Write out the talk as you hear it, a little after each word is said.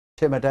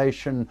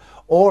intimidation,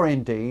 or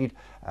indeed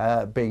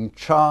being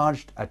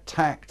charged,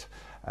 attacked,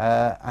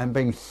 and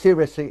being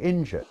seriously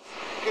injured.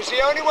 Because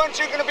the only ones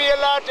who are going to be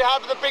allowed to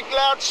have the big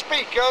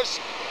loudspeakers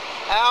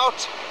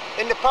out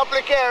in the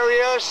public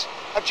areas,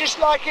 are just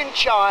like in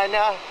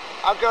China,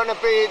 are going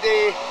to be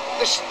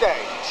the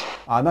state.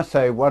 I must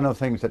say one of the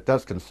things that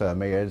does concern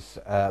me is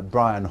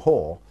Brian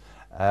Hoare,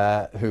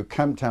 who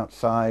camped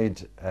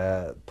outside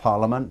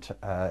Parliament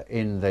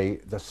in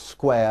the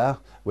square,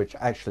 which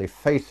actually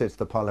faces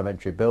the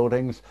parliamentary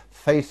buildings,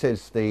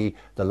 faces the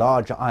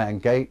large iron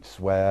gates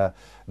where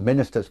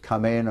ministers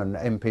come in and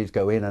MPs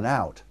go in and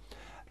out.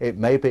 It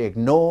may be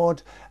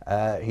ignored,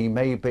 he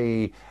may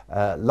be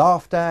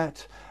laughed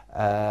at,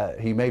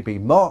 he may be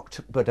mocked,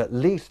 but at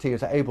least he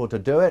is able to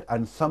do it,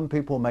 and some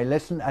people may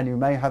listen, and you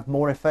may have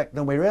more effect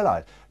than we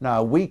realise.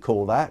 Now, we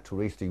call that,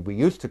 we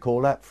used to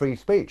call that free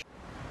speech.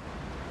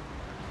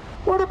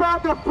 What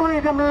about the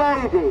Freedom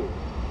Lady,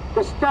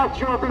 the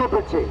Statue of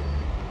Liberty?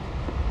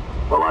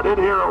 Well, I did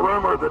hear a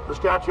rumor that the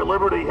Statue of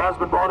Liberty has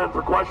been brought in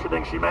for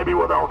questioning. She may be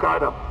with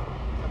Al-Qaeda.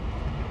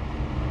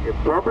 You're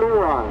probably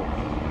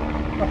right.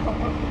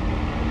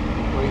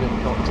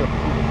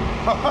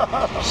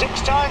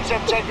 6 times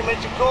they've taken me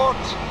to court.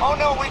 Oh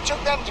no, we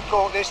took them to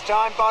court this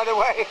time, by the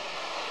way.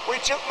 We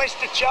took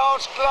Mr.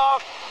 Charles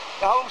Clark,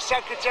 the Home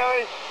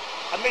Secretary,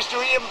 and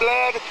Mr. Ian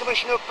Blair, the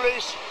Commissioner of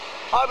Police.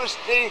 I was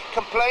the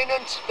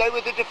complainant, they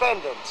were the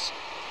defendants,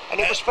 and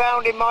it was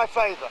found in my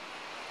favour.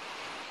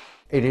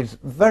 It is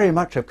very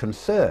much of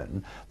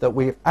concern that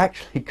we've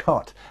actually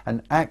got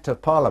an Act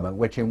of Parliament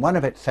which in one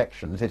of its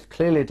sections is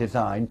clearly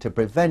designed to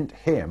prevent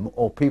him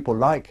or people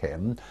like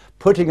him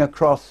putting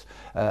across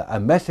a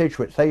message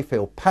which they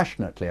feel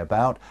passionately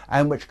about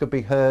and which could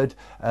be heard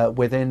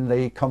within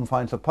the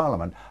confines of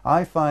Parliament.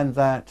 I find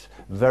that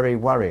very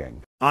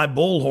worrying. I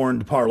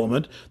bullhorned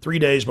Parliament 3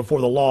 days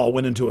before the law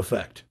went into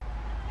effect.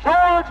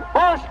 George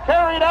Bush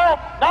carried out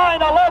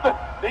 9/11.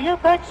 Do you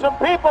think some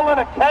people in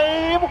a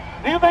cave,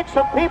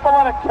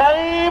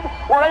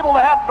 were able to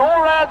have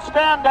NORAD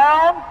stand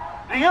down?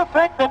 Do you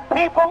think that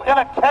people in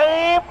a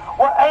cave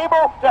were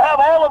able to have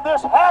all of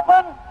this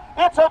happen?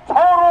 It's a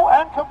total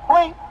and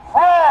complete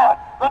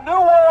fraud. The New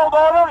World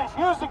Order is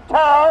using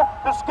terror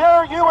to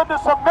scare you into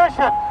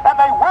submission, and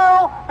they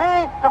will be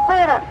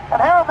defeated. And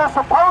here in this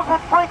supposed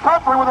free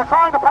country where they're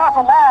trying to pass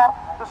a law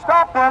to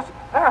stop this,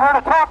 they're here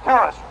to talk to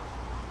us.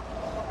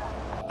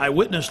 I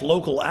witnessed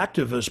local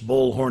activists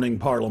bullhorning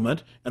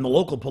Parliament, and the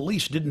local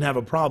police didn't have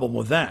a problem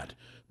with that.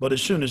 But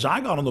as soon as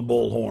I got on the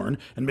bullhorn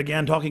and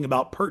began talking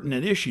about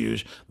pertinent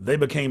issues, they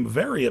became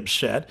very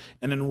upset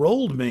and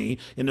enrolled me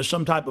into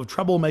some type of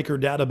troublemaker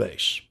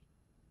database.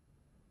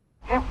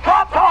 You've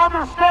got to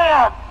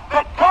understand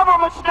that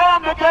government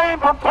stand to gain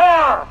from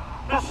terror,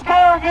 to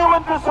scare you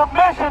into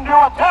submission,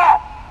 to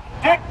attack.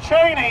 Dick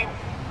Cheney,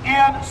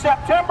 in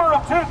September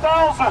of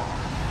 2000,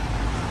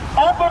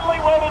 openly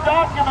wrote a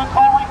document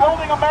called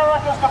Rebuilding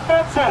America's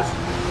Defenses,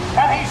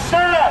 and he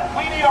said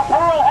we need a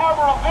Pearl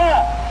Harbor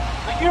event.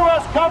 The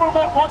U.S.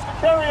 government wants to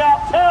carry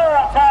out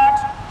terror attacks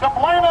to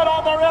blame it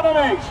on their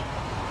enemies.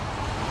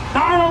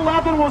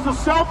 9/11 was a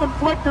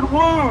self-inflicted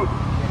wound.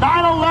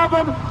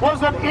 9/11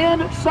 was an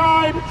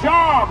inside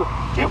job.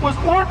 It was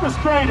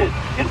orchestrated.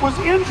 It was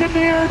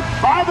engineered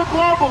by the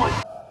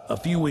globalists. A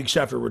few weeks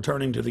after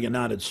returning to the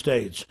United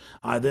States,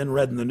 I then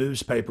read in the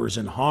newspapers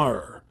in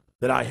horror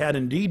that I had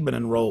indeed been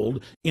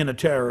enrolled in a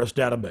terrorist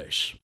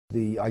database.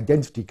 The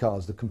identity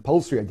cards, the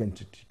compulsory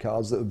identity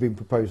cards that have been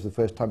proposed for the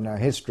first time in our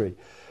history,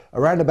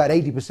 around about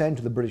 80%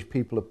 of the British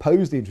people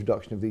oppose the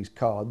introduction of these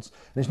cards.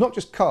 And it's not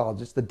just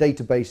cards, it's the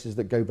databases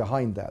that go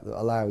behind that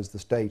allows the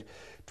state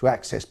to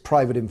access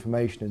private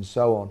information and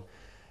so on.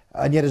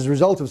 And yet as a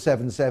result of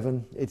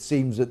 7/7, it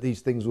seems that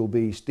these things will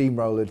be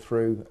steamrolled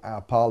through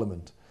our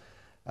Parliament.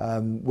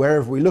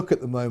 Wherever we look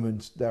at the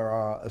moment, there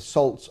are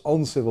assaults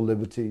on civil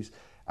liberties,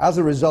 as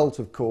a result,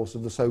 of course,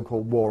 of the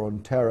so-called war on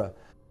terror.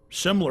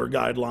 Similar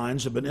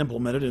guidelines have been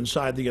implemented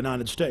inside the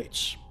United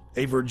States.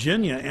 A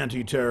Virginia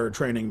anti-terror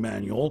training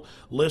manual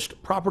lists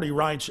property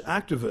rights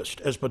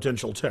activists as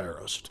potential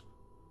terrorists.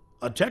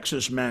 A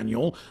Texas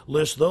manual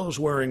lists those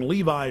wearing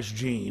Levi's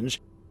jeans,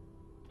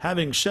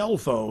 having cell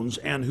phones,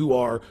 and who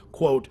are,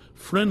 quote,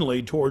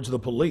 friendly towards the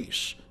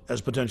police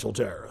as potential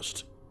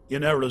terrorists.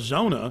 In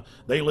Arizona,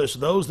 they list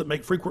those that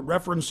make frequent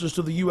references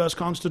to the U.S.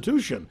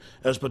 Constitution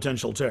as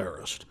potential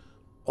terrorists.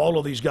 All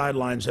of these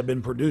guidelines have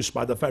been produced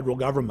by the federal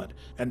government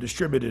and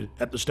distributed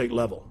at the state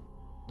level.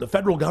 The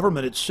federal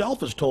government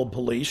itself has told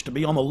police to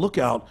be on the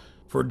lookout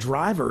for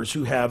drivers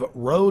who have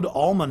road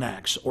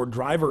almanacs or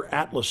driver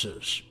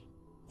atlases.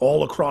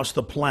 All across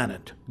the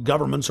planet,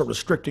 governments are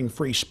restricting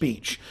free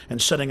speech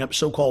and setting up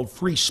so-called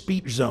free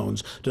speech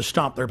zones to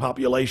stop their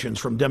populations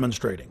from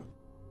demonstrating.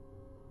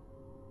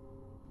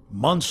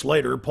 Months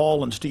later,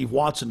 Paul and Steve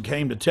Watson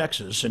came to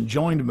Texas and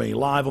joined me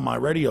live on my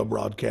radio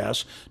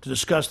broadcast to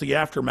discuss the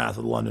aftermath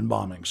of the London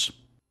bombings.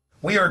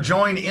 We are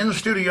joined in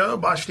studio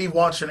by Steve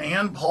Watson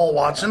and Paul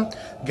Watson.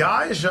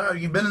 Guys,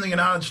 you've been in the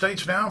United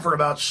States now for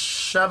about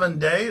 7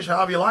 days. How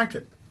have you liked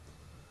it?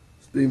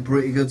 It's been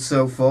pretty good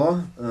so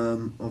far.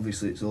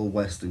 Obviously, it's all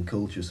Western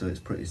culture, so it's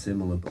pretty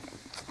similar. But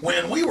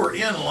when we were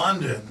in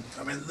London,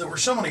 I mean, there were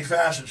so many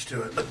facets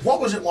to it. But what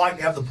was it like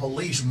to have the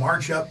police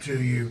march up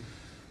to you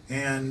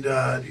and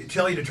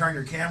tell you to turn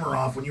your camera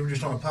off when you were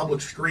just on a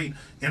public street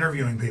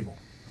interviewing people?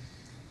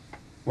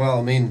 Well,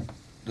 I mean,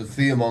 the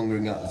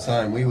fear-mongering at the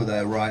time, we were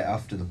there right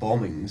after the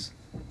bombings,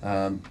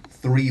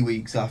 3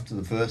 weeks after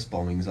the first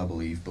bombings, I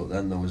believe, but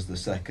then there was the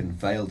second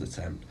failed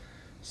attempt.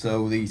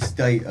 So the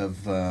state of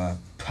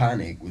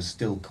panic was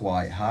still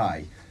quite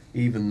high,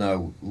 even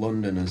though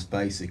Londoners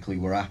basically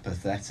were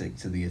apathetic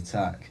to the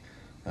attack.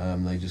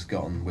 They just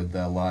got on with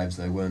their lives.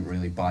 They weren't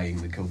really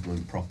buying the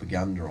government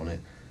propaganda on it.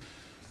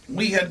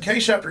 We had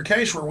case after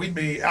case where we'd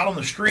be out on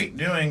the street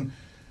doing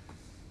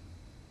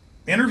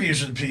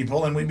interviews with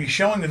people, and we'd be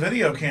showing the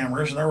video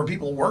cameras, and there were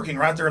people working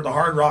right there at the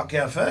Hard Rock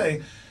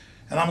Cafe.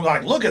 And I'm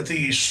like, look at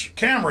these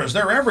cameras.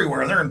 They're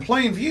everywhere. They're in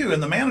plain view.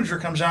 And the manager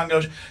comes out and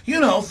goes, you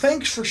know,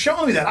 thanks for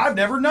showing me that. I've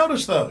never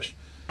noticed those.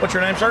 What's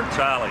your name, sir?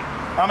 Charlie.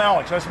 I'm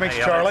Alex. Nice to meet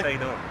you, Charlie. Alex, how you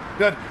doing?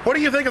 Good. What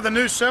do you think of the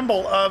new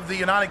symbol of the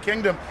United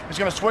Kingdom is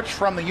going to switch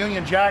from the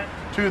Union Jack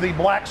to the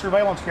black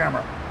surveillance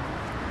camera?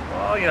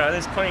 Well, you know,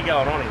 there's plenty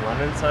going on in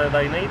London, so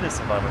they need the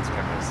surveillance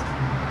cameras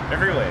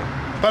everywhere.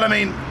 But, I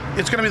mean,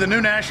 it's going to be the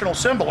new national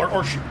symbol, or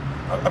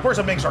of course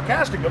I'm being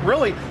sarcastic, but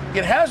really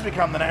it has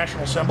become the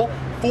national symbol.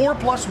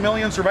 4+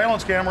 million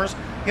surveillance cameras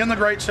in the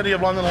great city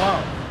of London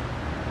alone.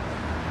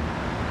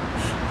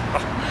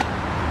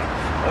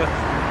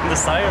 To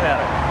say about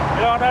it.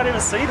 You know, I don't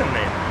even see them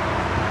there.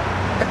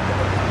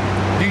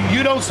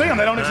 You don't see them?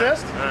 They don't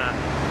exist? No.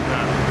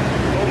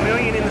 4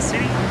 million in the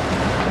city.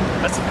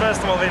 That's the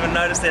first time I've even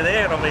noticed they're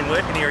there, and I've been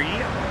working here a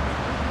year.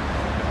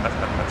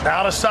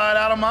 Out of sight,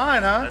 out of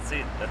mind, huh? That's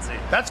it, that's it.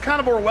 That's kind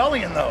of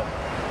Orwellian, though.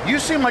 You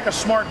seem like a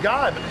smart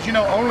guy, but did you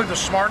know only the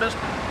smartest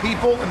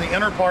people in the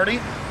inner party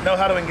know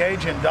how to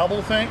engage in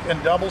doublethink and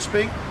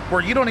doublespeak,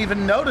 where you don't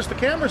even notice the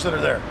cameras that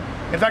are there?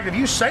 In fact, if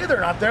you say they're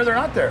not there, they're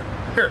not there.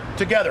 Here,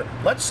 together,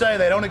 let's say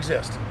they don't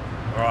exist.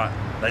 All right,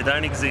 they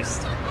don't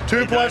exist.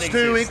 2 +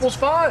 2 =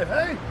 5,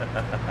 hey.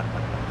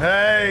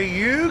 Hey,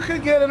 you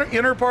could get an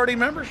inner party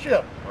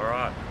membership. All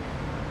right,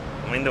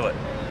 I'm into it.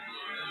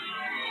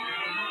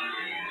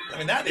 I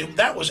mean,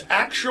 that was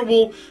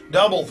actual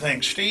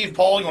doublethink. Steve,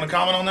 Paul, you want to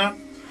comment on that?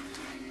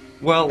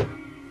 Well,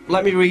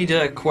 let me read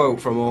a quote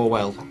from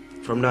Orwell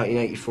from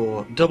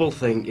 1984.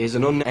 Doublethink is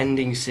an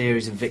unending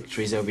series of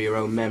victories over your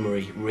own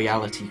memory,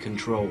 reality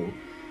control.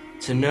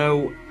 To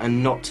know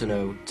and not to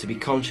know, to be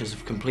conscious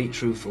of complete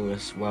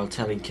truthfulness while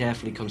telling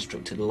carefully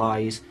constructed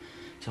lies,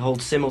 to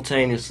hold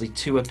simultaneously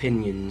two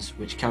opinions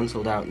which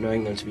cancelled out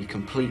knowing them to be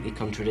completely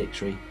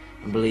contradictory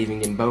and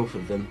believing in both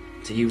of them,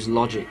 to use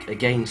logic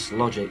against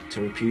logic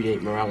to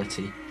repudiate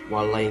morality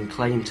while laying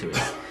claim to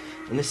it.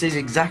 And this is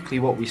exactly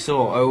what we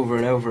saw over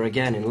and over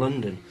again in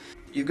London.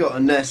 You've got a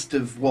nest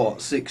of,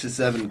 what, 6 or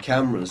 7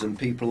 cameras, and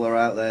people are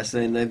out there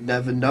saying they've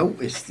never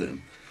noticed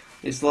them.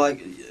 It's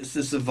like, it's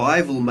a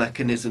survival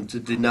mechanism to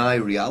deny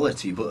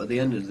reality, but at the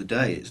end of the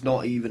day, it's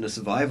not even a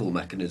survival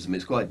mechanism,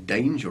 it's quite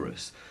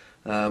dangerous.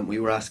 We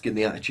were asking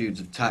the attitudes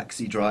of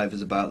taxi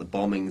drivers about the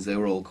bombings. They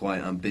were all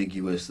quite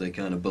ambiguous. They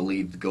kind of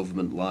believed the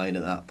government line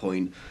at that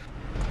point.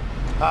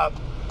 Do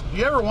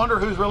you ever wonder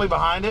who's really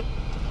behind it?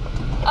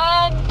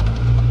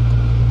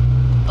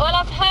 Well,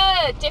 I've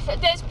heard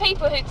there's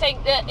people who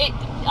think that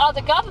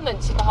other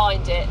governments are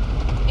behind it.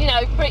 You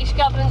know, British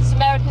governments,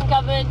 American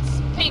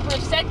governments, people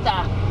have said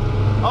that.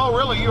 Oh,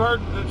 really? You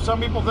heard that some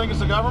people think it's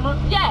the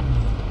government? Yeah.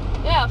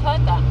 Yeah, I've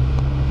heard that.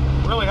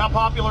 Really? How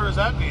popular is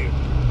that view?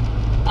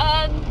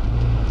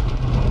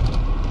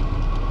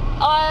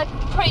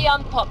 Pretty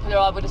unpopular,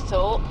 I would have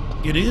thought.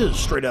 It is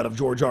straight out of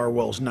George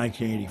Orwell's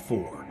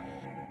 1984.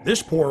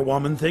 This poor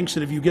woman thinks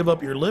that if you give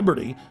up your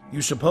liberty,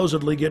 you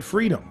supposedly get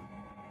freedom.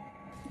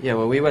 Yeah,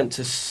 well, we went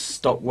to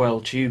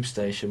Stockwell Tube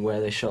Station where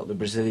they shot the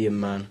Brazilian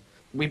man.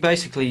 We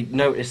basically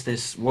noticed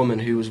this woman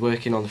who was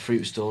working on the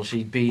fruit stall.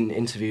 She'd been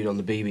interviewed on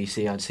the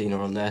BBC, I'd seen her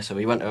on there, so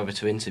we went over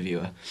to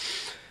interview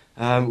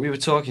her. We were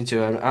talking to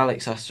her, and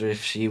Alex asked her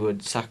if she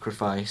would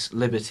sacrifice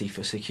liberty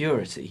for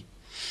security.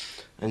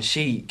 And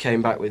she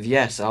came back with,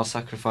 yes, I'll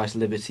sacrifice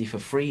liberty for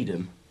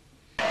freedom.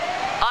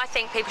 I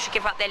think people should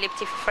give up their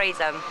liberty for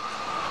freedom.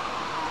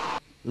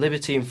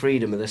 Liberty and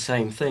freedom are the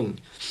same thing.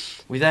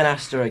 We then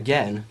asked her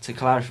again to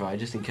clarify,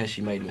 just in case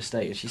she made a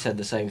mistake, and she said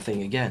the same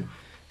thing again.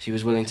 She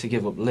was willing to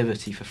give up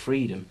liberty for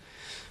freedom,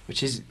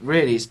 which is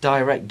really, it's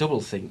direct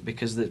doublethink,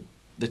 because the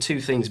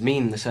two things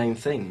mean the same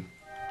thing.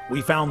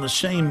 We found the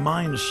same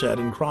mindset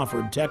in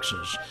Crawford,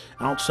 Texas,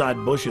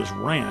 outside Bush's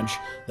ranch,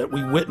 that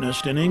we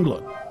witnessed in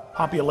England.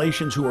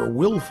 Populations who are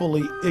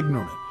willfully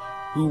ignorant,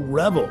 who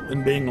revel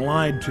in being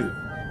lied to.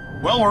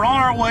 Well, we're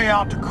on our way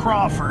out to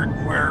Crawford,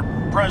 where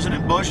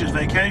President Bush is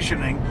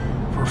vacationing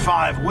for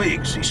 5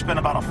 weeks. He spent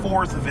about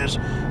 1/4 of his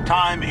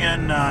time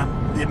in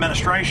the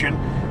administration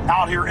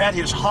out here at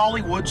his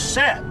Hollywood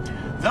set.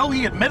 Though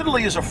he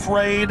admittedly is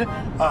afraid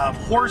of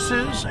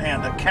horses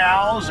and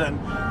cows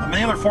and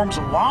many other forms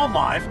of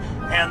wildlife,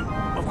 and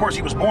of course,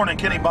 he was born in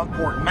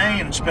Kennebunkport,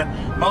 Maine, and spent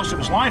most of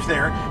his life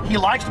there. He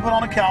likes to put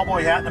on a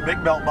cowboy hat and a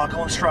big belt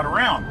buckle and strut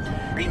around.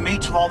 He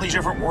meets with all these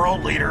different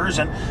world leaders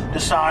and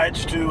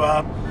decides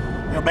to,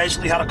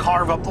 basically how to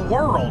carve up the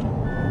world.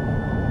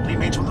 He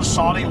meets with the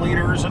Saudi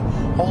leaders and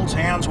holds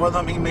hands with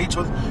them. He meets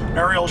with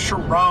Ariel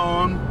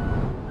Sharon.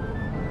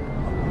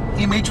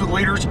 He meets with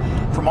leaders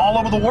from all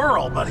over the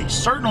world, but he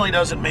certainly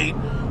doesn't meet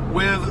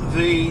with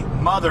the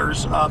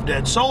mothers of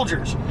dead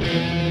soldiers.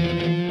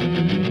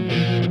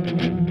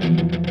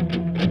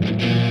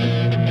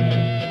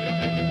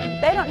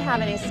 They don't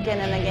have any skin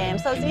in the game,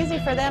 so it's easy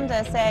for them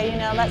to say,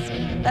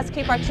 let's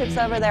keep our troops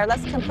over there,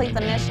 let's complete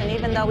the mission,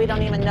 even though we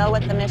don't even know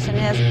what the mission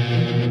is.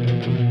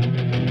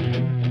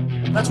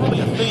 That's really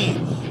a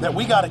theme, that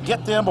we got to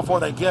get them before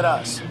they get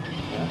us.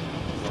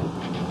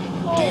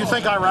 Do you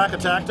think Iraq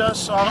attacked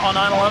us on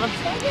 9/11?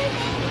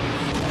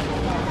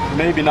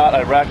 Maybe not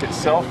Iraq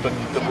itself, but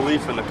the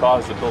belief in the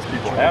cause that those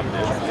people have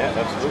did. Yeah,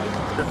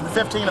 absolutely.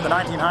 15 of the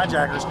 19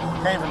 hijackers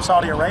came from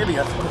Saudi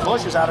Arabia.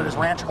 Bush is out at his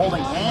ranch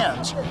holding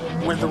hands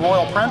with the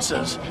royal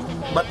princes,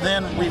 but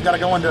then we've got to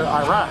go into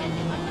Iraq.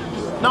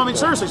 No, I mean,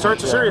 seriously, sir,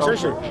 it's a serious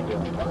issue.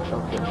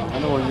 I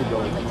know where you're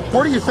going.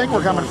 Where do you think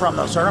we're coming from,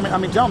 though, sir? I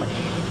mean, tell me.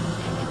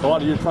 A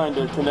lot of you are trying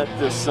to connect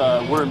this,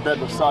 we're in bed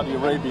with Saudi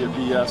Arabia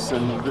BS,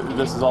 and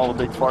this is all a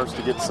big farce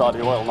to get Saudi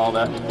oil and all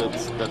that.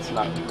 That's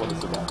not what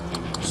it's about.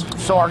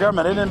 So our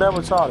government isn't in bed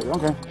with Saudi,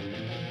 okay.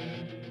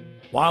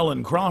 While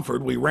in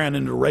Crawford, we ran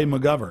into Ray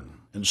McGovern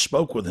and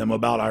spoke with him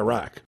about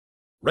Iraq.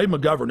 Ray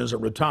McGovern is a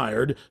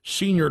retired,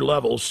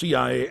 senior-level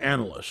CIA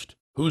analyst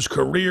whose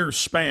career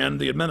spanned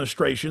the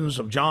administrations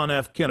of John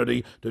F.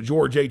 Kennedy to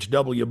George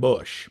H.W.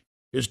 Bush.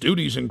 His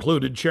duties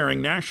included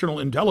chairing national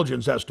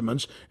intelligence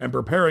estimates and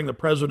preparing the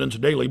president's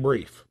daily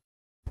brief.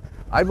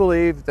 I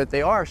believe that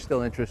they are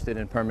still interested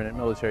in permanent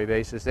military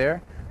bases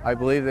there. I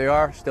believe they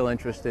are still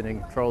interested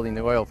in controlling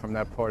the oil from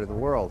that part of the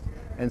world.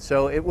 And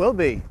so it will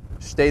be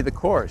stay the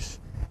course.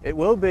 It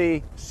will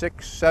be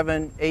 6,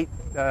 7, 8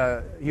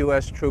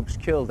 U.S. troops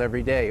killed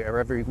every day or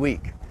every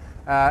week.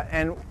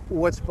 And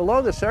what's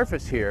below the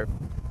surface here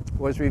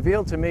was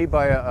revealed to me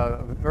by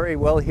a very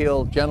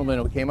well-heeled gentleman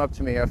who came up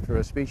to me after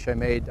a speech I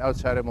made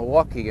outside of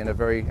Milwaukee in a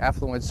very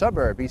affluent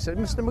suburb. He said,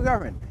 "Mr.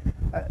 McGovern,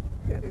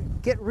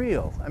 get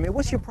real. I mean,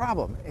 what's your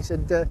problem?" He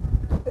said,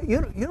 you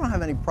don't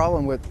have any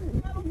problem with,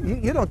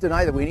 you don't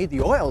deny that we need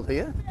the oil, do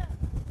you?"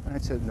 And I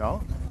said,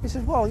 "No." He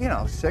said,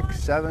 "Well, 6,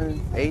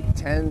 7, 8,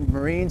 10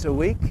 Marines a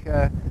week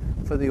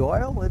for the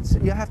oil,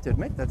 you have to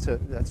admit that's a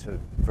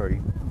very,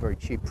 very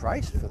cheap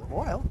price for the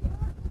oil."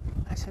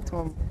 I said to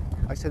him,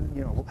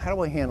 "How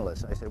do I handle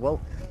this?" I said, "Well,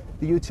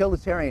 the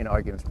utilitarian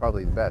argument is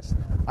probably the best.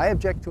 I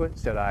object to it,"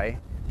 said I,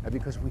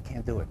 "because we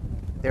can't do it.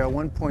 There are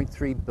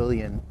 1.3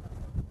 billion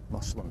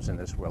Muslims in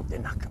this world. They're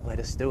not going to let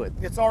us do it.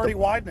 It's already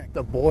widening.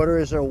 The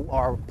borders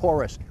are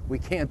porous. We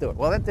can't do it."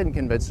 Well, that didn't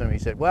convince him. He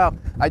said, "Well,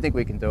 I think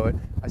we can do it."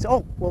 I said,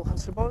 "Oh, well,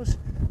 suppose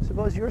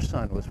your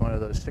son was one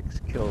of those 6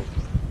 killed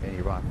in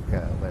Iraq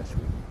last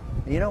week."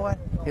 And you know what?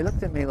 He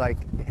looked at me like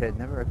it had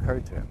never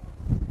occurred to him.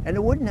 And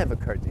it wouldn't have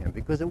occurred to him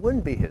because it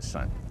wouldn't be his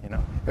son,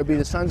 It would be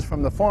the sons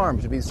from the farms,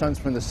 it would be the sons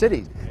from the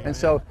cities. And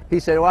so he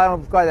said, "Well, I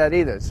don't buy that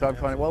either." So I'm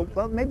trying, well,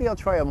 maybe I'll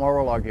try a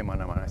moral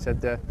argument on it. I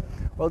said,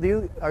 "Well,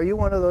 are you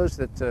one of those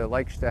that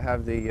likes to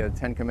have the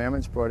 10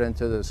 Commandments brought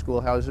into the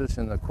schoolhouses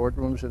and the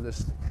courtrooms of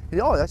this?" He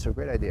said, "Oh, that's a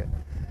great idea."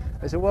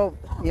 I said, "Well,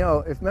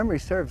 if memory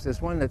serves,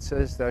 there's one that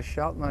says, 'Thou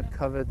shalt not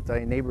covet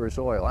thy neighbor's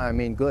oil,' I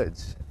mean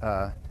goods.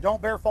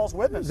 Don't bear false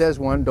witness." There's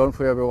one, don't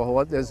forever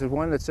what. There's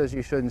one that says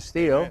you shouldn't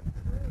steal.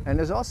 And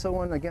there's also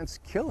one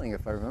against killing,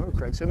 if I remember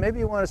correct. So maybe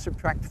you want to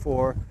subtract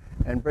 4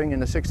 and bring in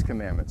the 6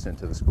 commandments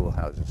into the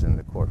schoolhouses and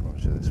the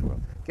courtrooms of this world.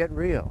 Get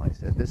real." I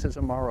said, "This is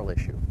a moral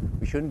issue.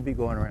 We shouldn't be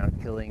going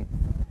around killing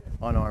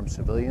unarmed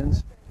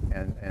civilians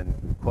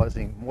and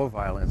causing more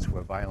violence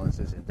where violence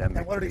is endemic."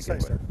 And what did he say,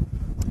 sir?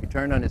 He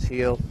turned on his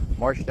heel,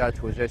 marched out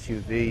to his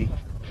SUV,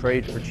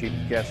 prayed for cheap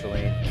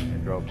gasoline,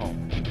 and drove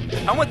home.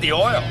 I want the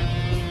oil.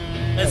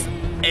 Let's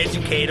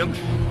educate them,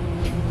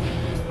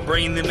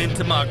 bring them in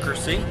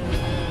democracy,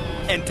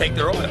 and take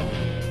their oil.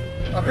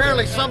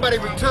 Apparently somebody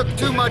took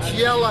too much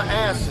yellow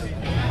acid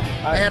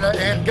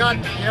and got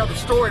the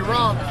story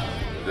wrong.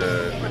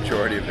 The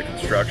majority of the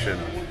construction,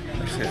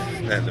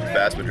 and the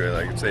vast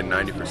majority, I could say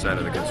 90%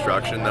 of the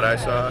construction that I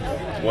saw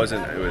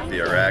wasn't with the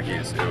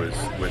Iraqis, it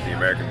was with the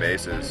American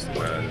bases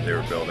that they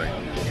were building.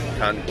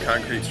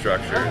 Concrete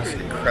structures,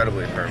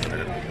 incredibly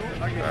permanent,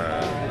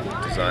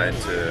 designed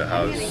to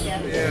house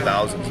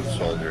thousands of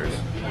soldiers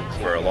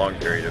for a long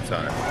period of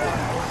time.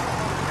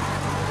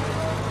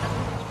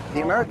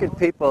 The American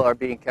people are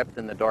being kept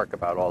in the dark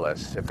about all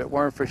this. If it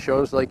weren't for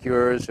shows like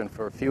yours and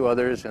for a few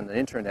others and the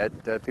internet,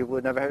 people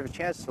would never have a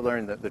chance to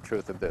learn the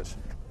truth of this.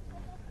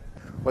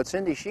 What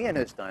Cindy Sheehan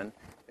has done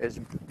is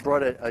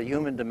brought a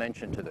human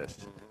dimension to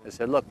this. They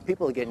said, look,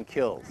 people are getting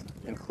killed,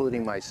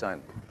 including my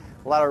son.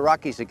 A lot of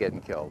Iraqis are getting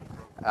killed.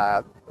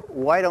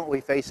 Why don't we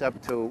face up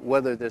to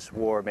whether this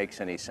war makes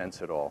any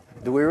sense at all?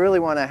 Do we really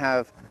want to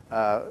have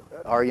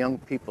our young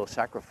people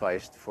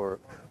sacrificed for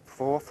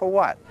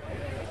what?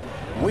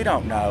 We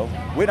don't know.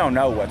 We don't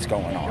know what's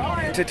going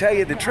on. To tell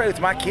you the truth,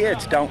 my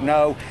kids don't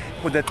know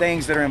the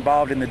things that are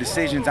involved in the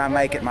decisions I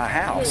make at my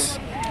house.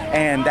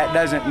 And that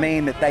doesn't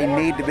mean that they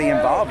need to be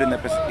involved in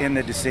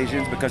the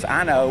decisions, because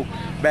I know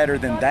better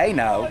than they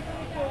know.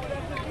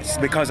 It's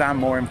because I'm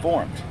more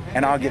informed,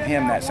 and I'll give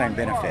him that same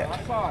benefit.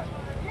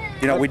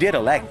 You know, we did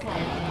elect him.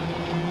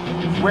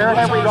 Where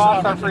have we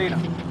lost our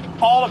freedom?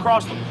 All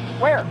across the...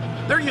 Where?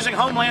 They're using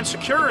Homeland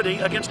Security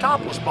against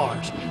topless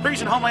bars. They're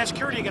using Homeland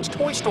Security against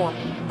toy store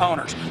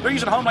owners. They're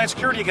using Homeland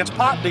Security against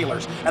pot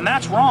dealers, and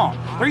that's wrong.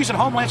 They're using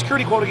Homeland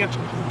Security, quote, against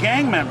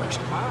gang members.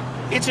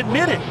 It's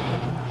admitted.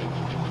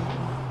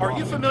 Are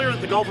you familiar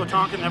that the Gulf of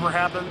Tonkin never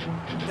happened?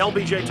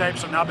 LBJ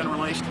tapes have now been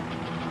released.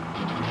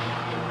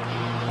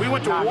 We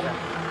went to war.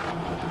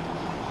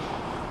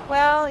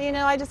 Well, you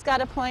know, I just got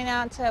to point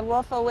out to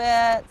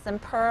Wolfowitz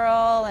and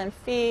Pearl and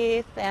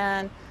Feith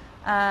and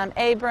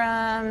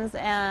Abrams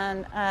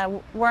and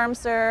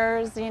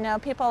Wormsers, you know,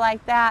 people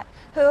like that,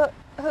 who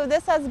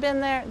this has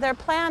been their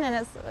plan,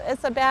 and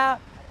it's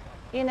about,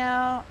 you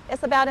know,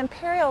 it's about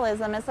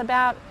imperialism. It's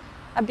about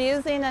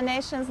abusing a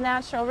nation's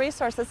natural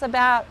resources.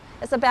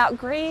 It's about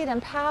greed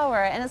and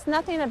power, and it's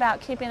nothing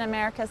about keeping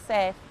America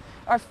safe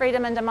or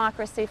freedom and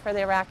democracy for the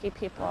Iraqi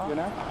people. You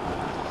know?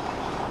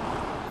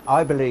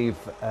 I believe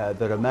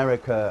that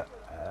America,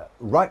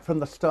 right from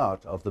the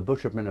start of the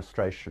Bush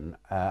administration,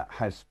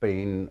 has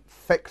been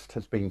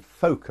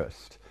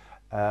focused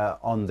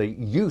on the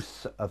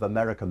use of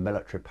American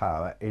military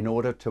power in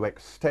order to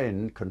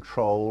extend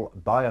control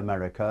by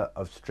America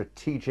of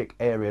strategic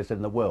areas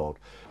in the world.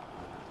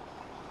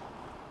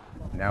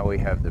 Now we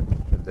have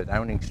the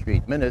Downing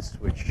Street minutes,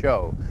 which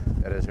show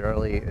that as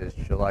early as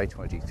July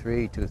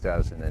 23,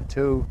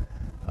 2002,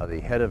 the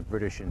head of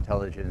British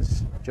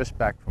intelligence, just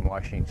back from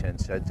Washington,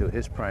 said to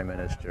his prime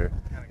minister,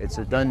 "It's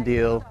a done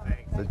deal.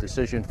 The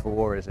decision for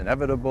war is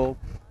inevitable.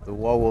 The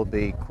war will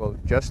be,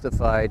 quote,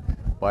 justified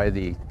by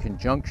the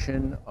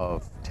conjunction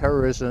of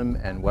terrorism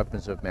and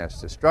weapons of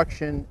mass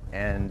destruction,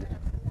 and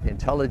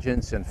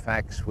intelligence and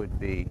facts would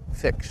be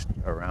fixed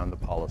around the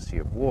policy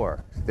of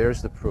war."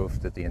 There's the proof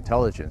that the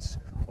intelligence,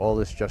 all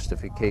this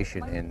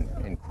justification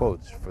in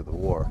quotes for the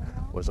war,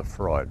 was a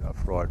fraud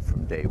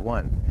from day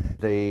one.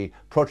 The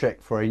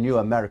Project for a New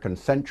American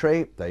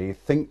Century, the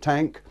think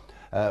tank,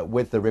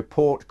 with the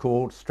report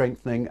called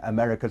Strengthening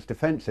America's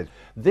Defenses.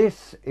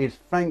 This is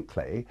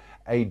frankly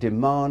a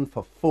demand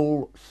for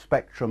full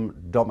spectrum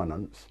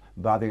dominance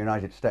by the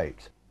United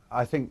States.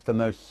 I think the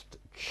most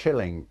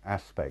chilling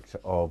aspect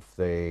of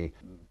the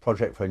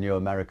Project for a New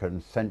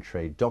American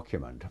Century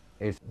document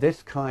is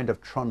this kind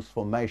of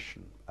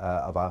transformation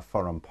of our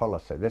foreign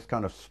policy, this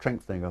kind of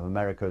strengthening of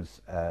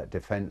America's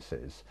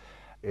defenses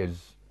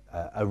is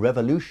a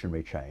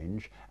revolutionary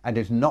change, and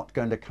is not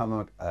going to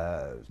come.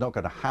 It's not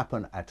going to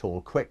happen at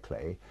all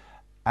quickly,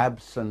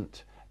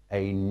 absent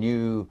a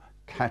new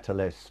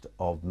catalyst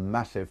of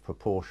massive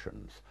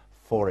proportions.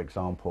 For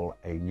example,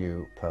 a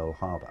new Pearl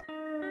Harbor.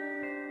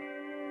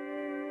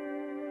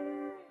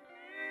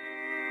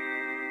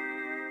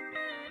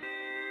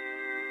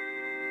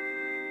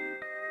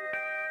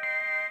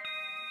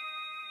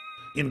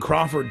 In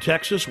Crawford,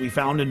 Texas, we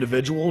found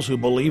individuals who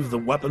believe the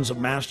weapons of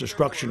mass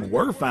destruction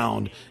were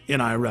found in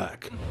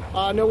Iraq.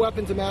 No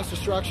weapons of mass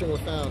destruction were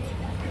found.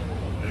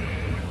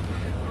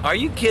 Are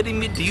you kidding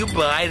me? Do you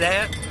buy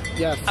that?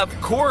 Yes. Of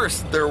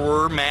course there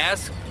were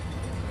mass.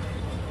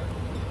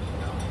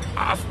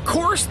 Of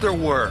course there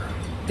were.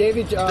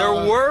 David,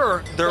 there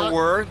were.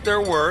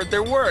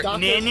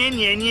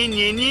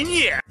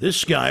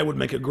 This guy would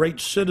make a great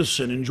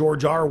citizen in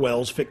George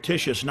Orwell's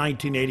fictitious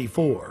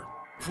 1984.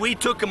 If we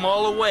took them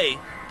all away,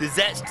 does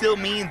that still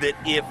mean that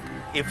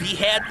if he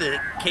had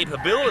the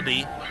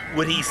capability,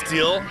 would he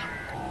still?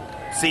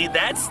 See,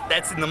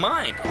 that's in the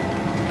mind.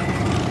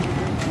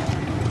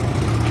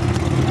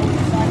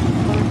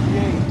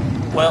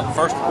 Well,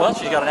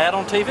 she's got an ad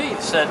on TV.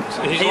 It said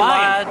he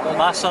lied,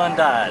 my son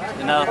died.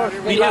 You know,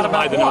 he hasn't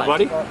lied to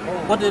nobody.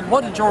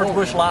 What did George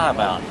Bush lie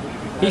about?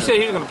 He said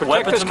he was going to protect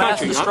weapons this of mass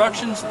country.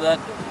 destructions. That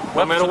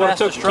no matter what it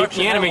took to keep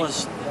the enemy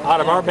out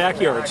of our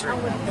backyards.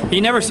 He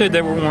never said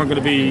there weren't going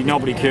to be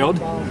nobody killed.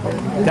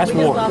 That's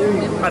war.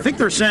 I think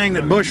they're saying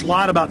that Bush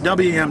lied about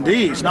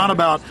WMDs, not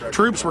about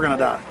troops were going to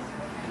die.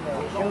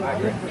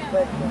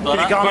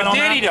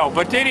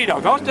 But did he though?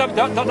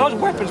 Those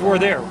weapons were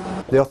there.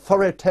 The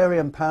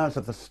authoritarian powers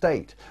of the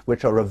state,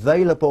 which are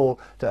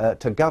available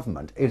to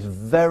government, is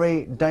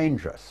very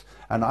dangerous.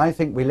 And I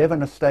think we live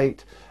in a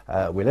state,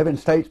 we live in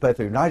states, both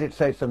the United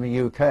States and the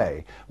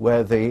UK,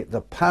 where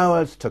the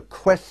powers to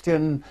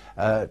question,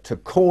 to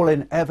call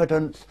in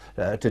evidence,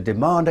 to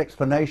demand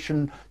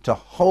explanation, to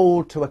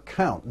hold to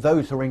account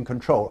those who are in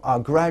control, are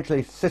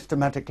gradually,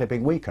 systematically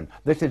being weakened.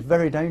 This is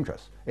very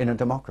dangerous in a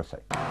democracy.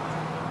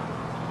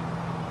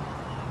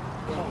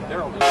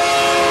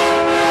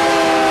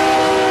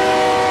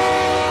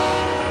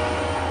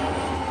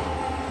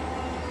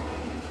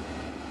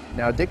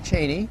 Now, Dick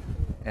Cheney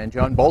And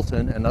John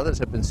Bolton and others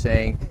have been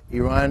saying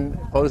Iran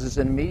poses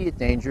an immediate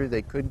danger.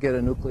 They could get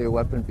a nuclear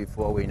weapon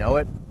before we know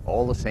it.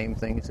 All the same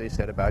things they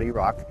said about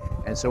Iraq.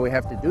 And so we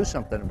have to do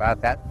something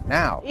about that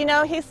now. You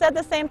know, he said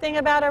the same thing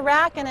about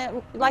Iraq,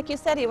 and like you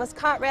said, he was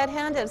caught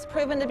red-handed. It's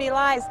proven to be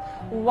lies.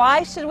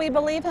 Why should we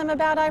believe him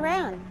about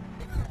Iran?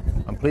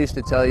 I'm pleased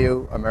to tell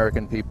you,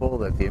 American people,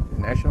 that the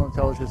National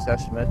Intelligence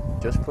Estimate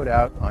just put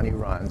out on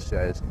Iran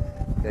says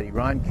that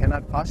Iran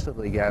cannot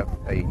possibly have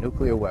a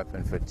nuclear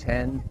weapon for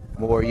 10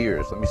 more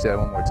years. Let me say that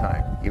one more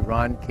time.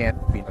 Iran can't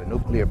be a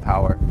nuclear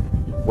power,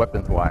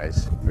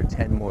 weapons-wise, for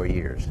 10 more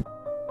years.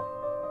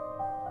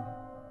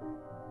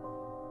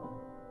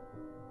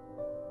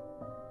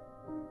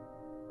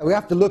 We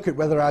have to look at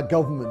whether our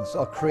governments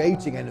are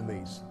creating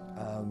enemies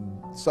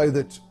so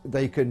that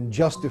they can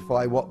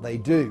justify what they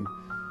do.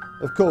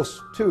 Of course,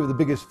 two of the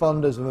biggest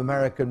funders of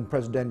American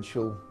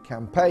presidential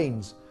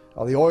campaigns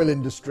are the oil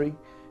industry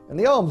and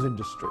the arms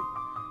industry.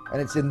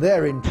 And it's in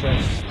their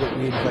interests that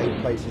we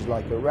invade places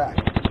like Iraq.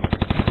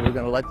 We're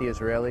going to let the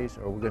Israelis,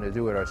 or we're going to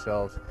do it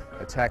ourselves,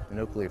 attack the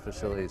nuclear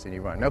facilities in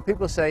Iran. Now,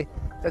 people say,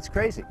 that's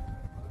crazy.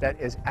 That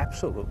is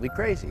absolutely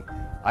crazy.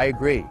 I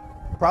agree.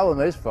 The problem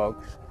is,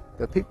 folks,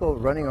 the people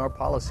running our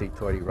policy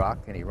toward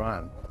Iraq and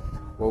Iran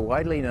were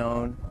widely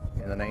known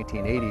in the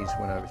 1980s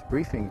when I was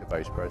briefing the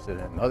Vice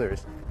President and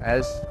others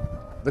as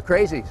the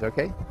crazies,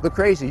 okay? The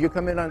crazies. You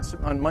come in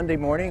on Monday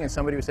morning and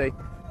somebody would say,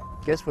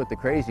 guess what the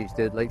crazies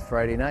did late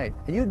Friday night?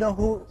 And you'd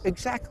know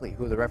exactly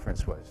who the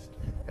reference was.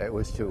 It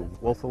was to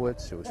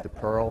Wolfowitz, it was to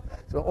Pearl.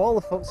 So all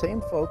the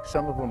same folks,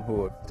 some of them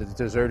who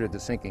deserted the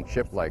sinking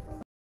ship like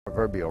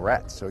proverbial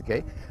rats,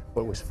 okay?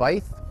 But it was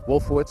Feith,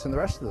 Wolfowitz, and the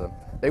rest of them.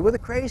 They were the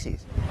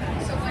crazies.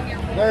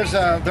 There's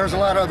a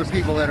lot of other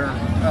people that are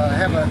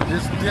have a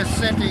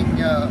dissenting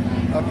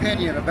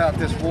opinion about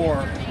this war,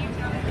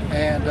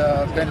 and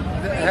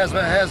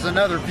has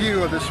another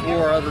view of this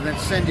war other than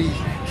Cindy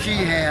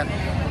Sheehan,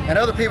 and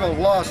other people have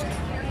lost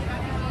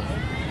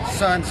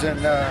sons in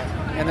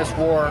this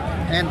war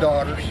and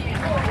daughters.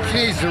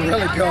 She needs to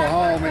really go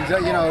home and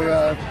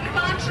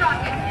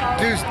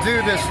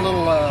do this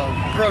little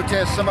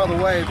protest some other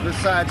way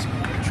besides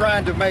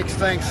trying to make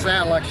things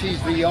sound like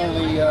she's the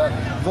only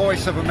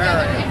voice of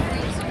America.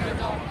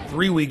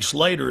 3 weeks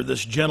later,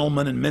 this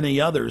gentleman and many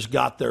others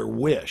got their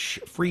wish.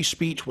 Free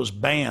speech was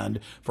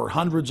banned for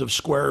hundreds of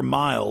square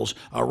miles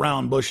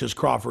around Bush's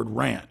Crawford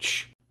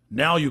Ranch.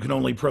 Now you can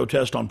only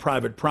protest on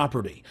private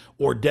property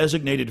or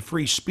designated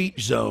free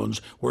speech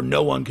zones where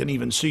no one can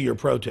even see your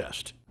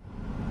protest.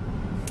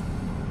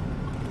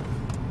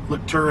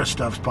 Look, tourist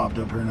stuff's popped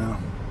up here now.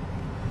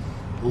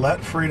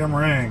 Let freedom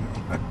ring.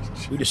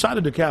 We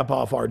decided to cap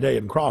off our day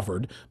in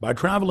Crawford by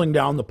traveling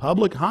down the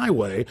public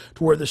highway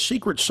to where the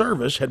Secret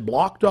Service had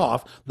blocked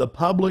off the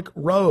public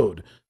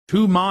road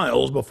 2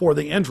 miles before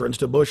the entrance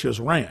to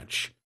Bush's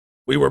ranch.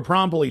 We were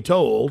promptly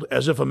told,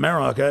 as if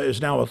America is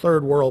now a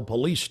third world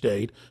police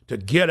state, to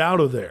get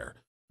out of there,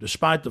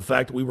 despite the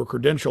fact that we were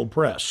credentialed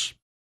press.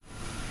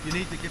 You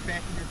need to get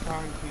back in your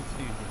car and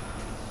continue.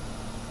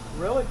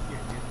 Really? Yeah, you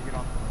have to get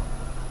off the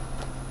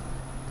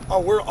road.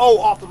 Oh, we're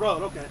off the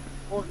road, okay.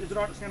 Or is it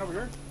all right to stand over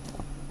here?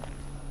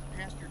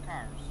 Past your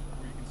cars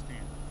where you can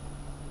stand.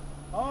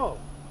 Oh,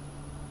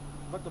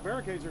 but the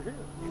barricades are here.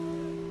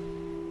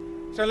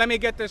 So let me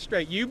get this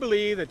straight. You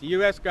believe that the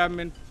U.S.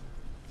 government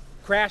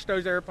crashed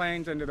those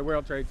airplanes into the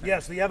World Trade Center?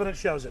 Yes, the evidence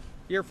shows it.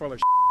 You're full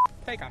of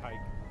Take a hike.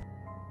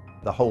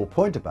 The whole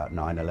point about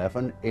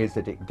 9/11 is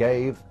that it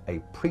gave a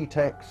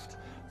pretext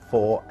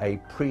for a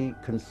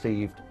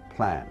preconceived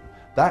plan.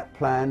 That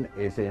plan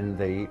is in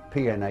the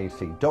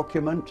PNAC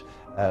document,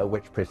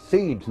 which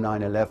precedes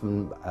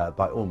 9/11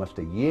 by almost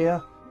a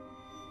year.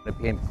 It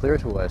became clear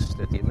to us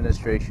that the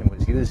administration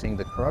was using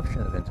the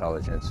corruption of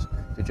intelligence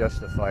to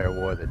justify a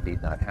war that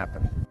need not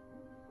happen.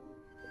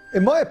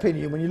 In my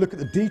opinion, when you look at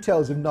the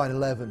details of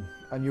 9/11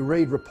 and you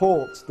read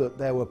reports that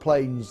there were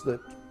planes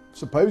that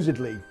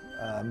supposedly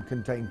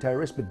contained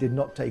terrorists but did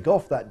not take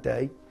off that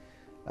day,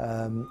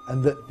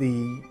 and that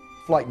the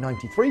Flight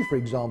 93, for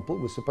example,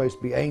 was supposed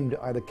to be aimed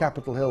at either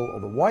Capitol Hill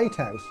or the White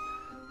House,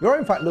 you're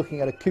in fact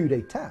looking at a coup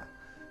d'etat,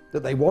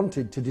 that they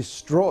wanted to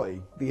destroy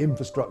the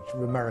infrastructure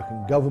of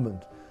American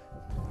government.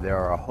 There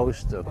are a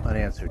host of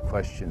unanswered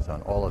questions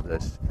on all of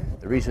this.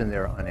 The reason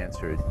they're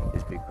unanswered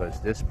is because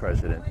this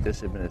president,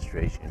 this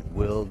administration,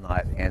 will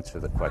not answer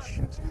the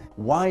questions.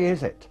 Why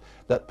is it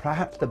that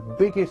perhaps the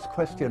biggest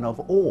question of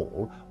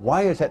all,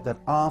 why is it that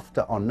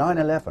after, on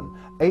 9/11,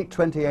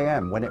 8:20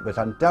 a.m., when it was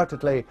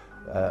undoubtedly,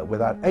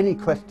 without any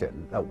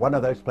question, that one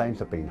of those planes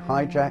had been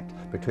hijacked,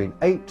 between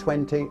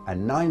 8:20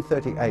 and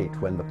 9:38,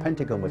 when the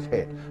Pentagon was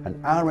hit, an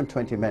hour and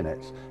 20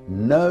 minutes,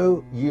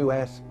 no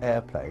US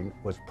airplane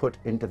was put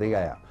into the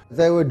air?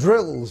 There were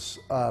drills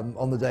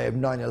on the day of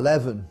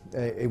 9/11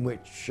 in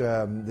which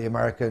the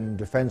American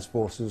Defense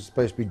Forces were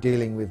supposed to be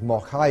dealing with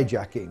mock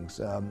hijackings.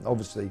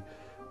 Obviously,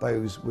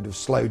 those would have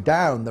slowed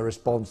down the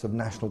response of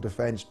national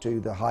defense to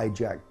the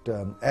hijacked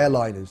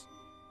airliners.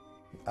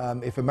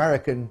 If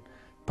American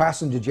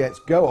passenger jets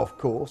go off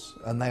course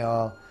and they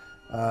are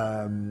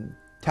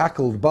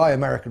tackled by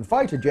American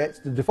fighter jets,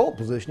 the default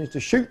position is to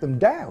shoot them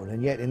down.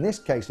 And yet in this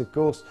case, of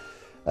course,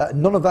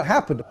 none of that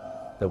happened.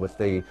 There was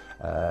the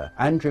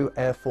Andrew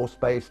Air Force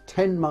Base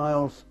 10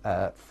 miles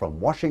from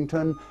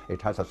Washington.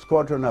 It has a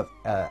squadron of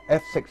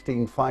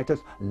F-16 fighters.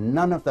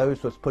 None of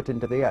those was put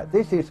into the air.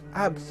 This is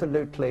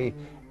absolutely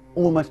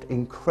almost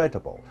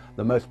incredible.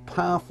 The most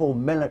powerful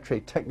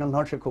military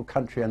technological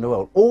country in the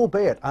world,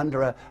 albeit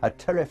under a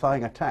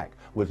terrifying attack,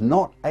 was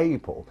not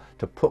able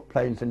to put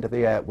planes into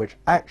the air, which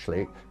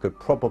actually could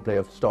probably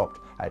have stopped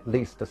at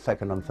least the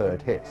second and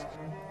third hits.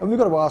 And we've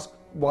got to ask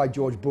why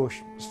George Bush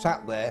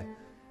sat there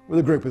with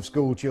a group of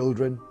school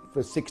children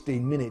for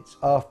 16 minutes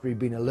after he'd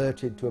been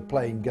alerted to a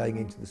plane going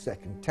into the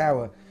second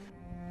tower.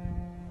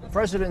 The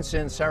president's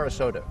in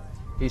Sarasota.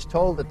 He's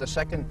told that the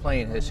second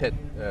plane has hit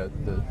the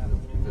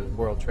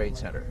World Trade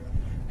Center.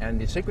 And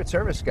the Secret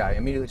Service guy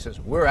immediately says,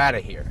 "We're out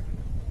of here."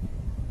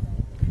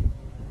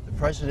 The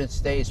president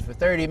stays for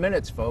 30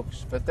 minutes,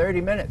 folks, for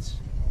 30 minutes.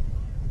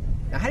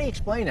 Now, how do you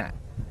explain that?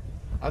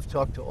 I've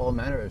talked to all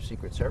manner of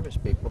Secret Service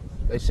people.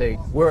 They say,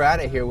 "We're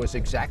out of here" was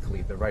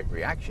exactly the right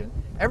reaction.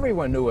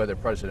 Everyone knew where the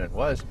president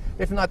was.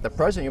 If not the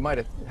president, you might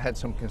have had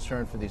some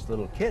concern for these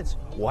little kids.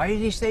 Why did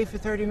he stay for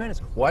 30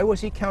 minutes? Why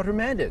was he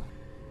countermanded?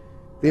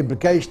 The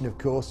implication, of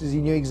course, is he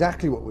knew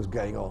exactly what was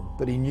going on,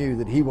 that he knew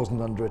that he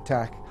wasn't under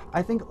attack.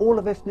 I think all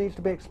of this needs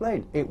to be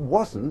explained. It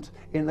wasn't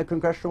in the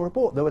congressional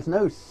report. There was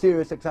no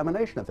serious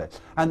examination of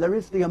this. And there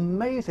is the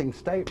amazing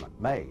statement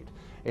made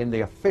in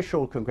the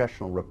official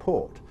congressional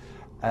report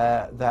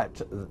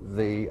that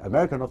the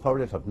American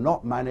authorities have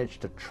not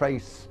managed to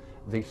trace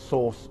the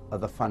source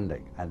of the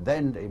funding. And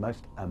then the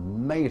most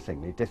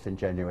amazingly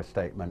disingenuous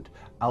statement,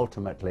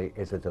 ultimately,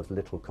 is it of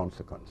little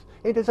consequence.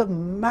 It is of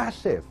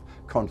massive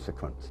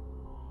consequence.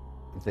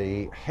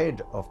 The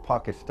head of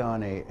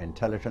Pakistani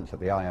intelligence at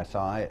the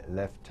ISI,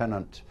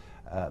 Lieutenant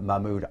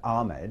Mahmoud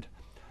Ahmed,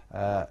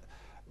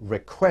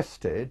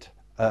 requested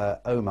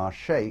Omar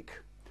Sheikh,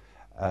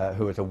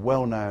 who is a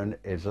well-known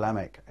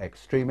Islamic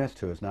extremist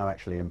who is now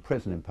actually in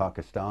prison in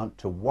Pakistan,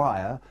 to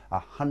wire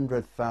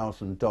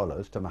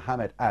 $100,000 to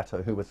Mohammed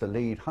Atta, who was the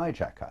lead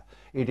hijacker.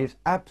 It is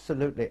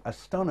absolutely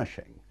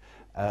astonishing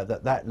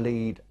that that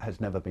lead has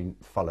never been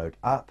followed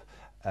up.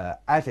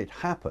 As it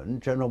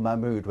happened, General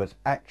Mahmoud was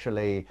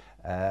actually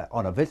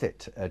on a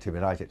visit to the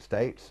United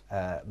States,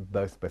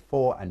 both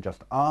before and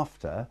just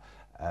after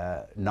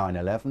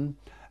 9/11,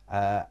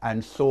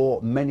 and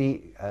saw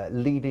many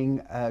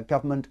leading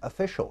government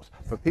officials.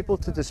 For people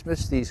to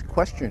dismiss these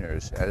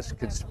questioners as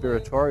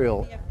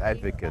conspiratorial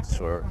advocates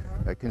or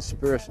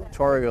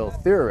conspiratorial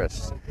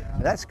theorists,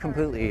 that's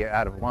completely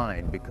out of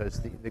line, because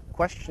the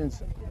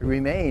questions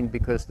remain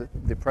because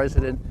the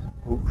president,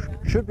 who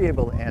should be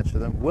able to answer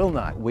them, will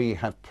not. We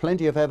have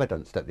plenty of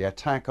evidence that the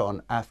attack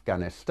on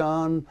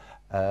Afghanistan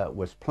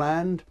was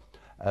planned.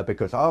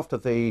 Because after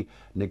the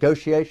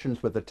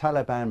negotiations with the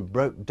Taliban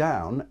broke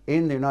down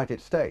in the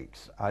United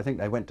States, I think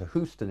they went to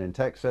Houston in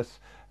Texas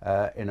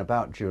in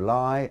about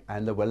July,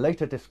 and there were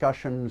later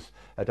discussions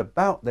at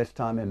about this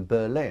time in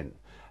Berlin,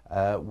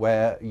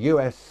 where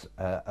US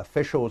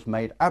officials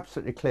made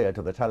absolutely clear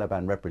to the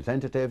Taliban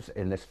representatives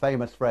in this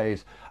famous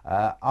phrase,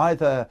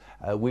 either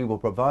we will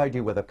provide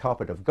you with a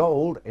carpet of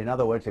gold, in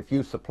other words, if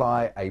you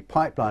supply a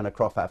pipeline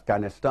across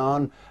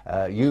Afghanistan,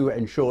 you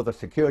ensure the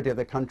security of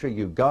the country,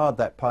 you guard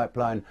that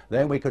pipeline,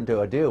 then we can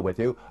do a deal with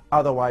you,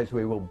 otherwise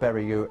we will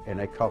bury you in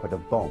a carpet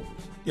of bombs.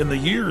 In the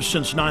years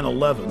since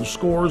 9/11,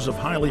 scores of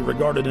highly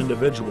regarded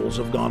individuals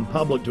have gone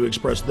public to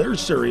express their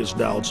serious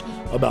doubts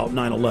about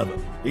 9/11.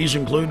 These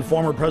include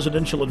former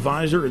presidential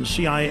advisor and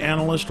CIA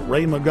analyst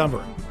Ray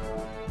McGovern,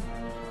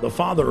 the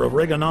father of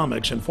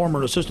Reaganomics and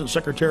former Assistant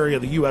Secretary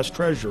of the U.S.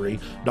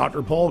 Treasury,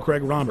 Dr. Paul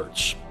Craig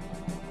Roberts,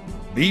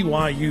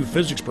 BYU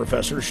physics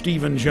professor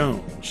Stephen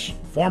Jones,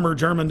 former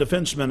German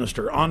Defense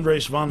Minister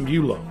Andres von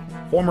Bülow,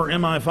 former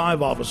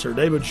MI5 officer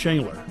David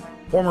Shaler,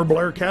 former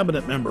Blair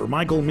cabinet member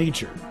Michael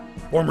Meacher,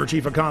 former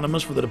chief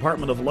economist for the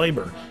Department of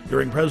Labor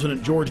during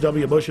President George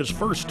W. Bush's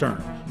first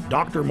term,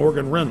 Dr.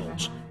 Morgan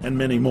Reynolds, and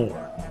many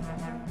more.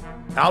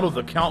 Out of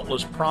the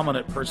countless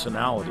prominent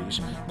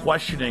personalities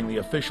questioning the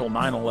official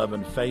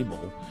 9/11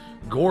 fable,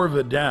 Gore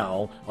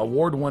Vidal,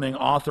 award-winning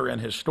author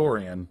and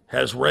historian,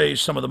 has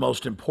raised some of the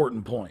most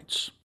important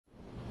points.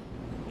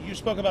 You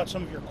spoke about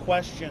some of your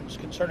questions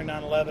concerning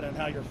 9/11 and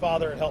how your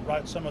father had helped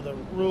write some of the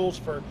rules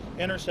for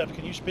intercept.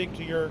 Can you speak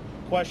to your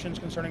questions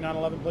concerning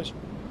 9/11, please?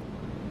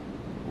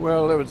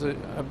 Well, there was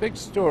a big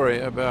story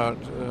about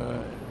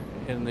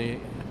in the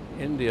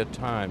India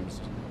Times,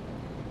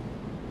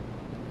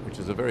 which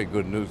is a very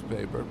good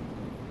newspaper,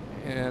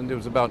 and it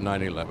was about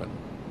 9/11.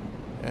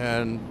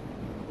 And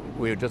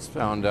we had just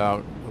found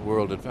out, the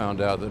world had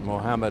found out, that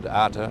Mohammed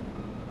Atta,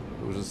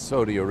 who was a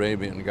Saudi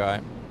Arabian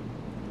guy,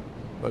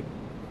 but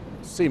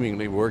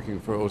seemingly working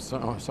for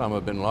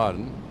Osama bin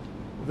Laden,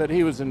 that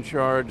he was in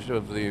charge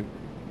of the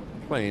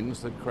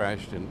planes that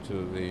crashed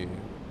into the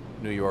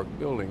New York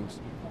buildings.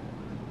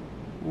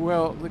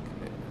 Well,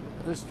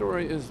 the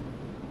story is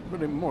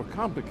really more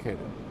complicated.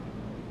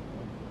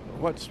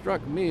 what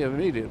struck me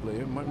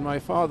immediately, my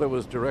father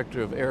was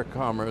director of air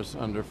commerce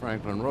under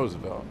Franklin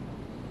Roosevelt.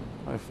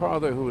 My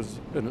father, who was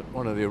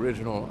one of the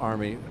original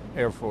Army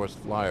Air Force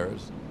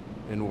flyers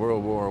in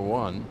World War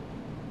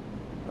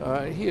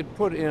I, he had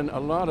put in a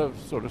lot of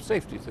sort of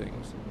safety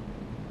things.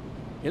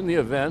 In the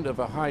event of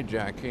a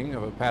hijacking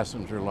of a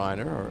passenger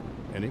liner or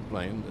any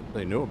plane that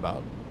they knew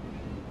about,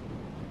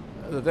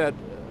 that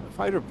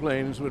fighter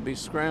planes would be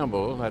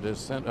scrambled, that is,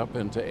 sent up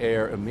into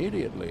air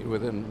immediately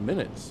within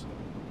minutes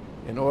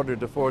in order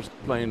to force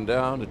the plane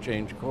down, to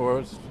change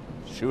course,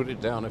 shoot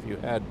it down if you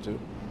had to.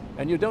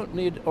 And you don't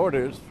need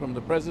orders from the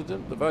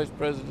president, the vice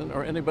president,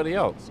 or anybody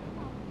else.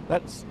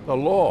 That's the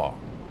law.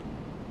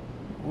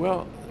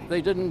 Well,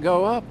 they didn't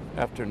go up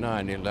after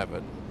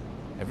 9/11.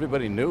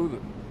 Everybody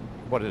knew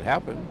what had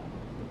happened,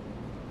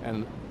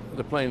 and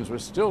the planes were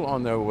still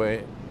on their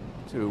way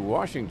to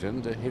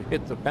Washington to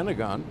hit the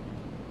Pentagon,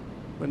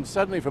 when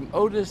suddenly from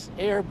Otis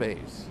Air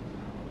Base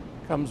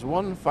comes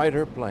one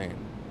fighter plane.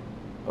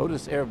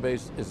 Otis Air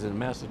Base is in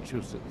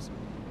Massachusetts.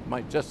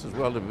 Might just as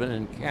well have been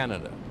in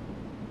Canada.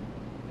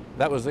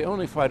 That was the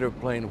only fighter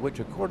plane which,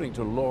 according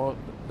to law,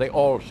 they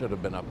all should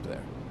have been up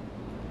there,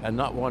 and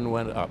not one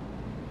went up.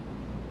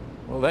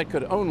 Well, that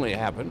could only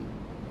happen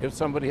if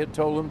somebody had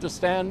told them to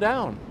stand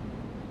down,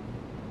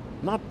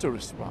 not to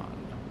respond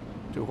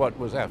to what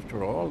was,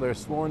 after all, their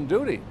sworn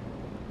duty.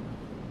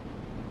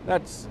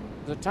 That's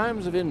the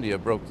Times of India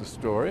broke the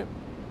story,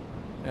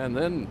 and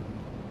then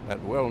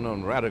that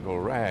well-known radical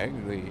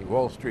rag, the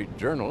Wall Street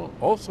Journal,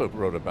 also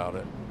wrote about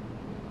it.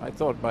 I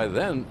thought by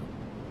then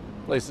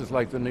places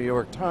like the New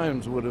York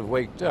Times would have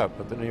waked up,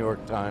 but the New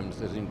York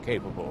Times is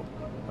incapable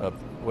of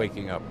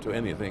waking up to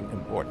anything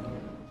important.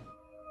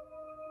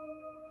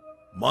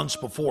 Months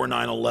before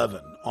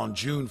 9/11, on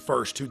June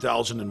 1st,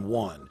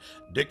 2001,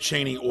 Dick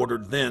Cheney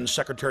ordered then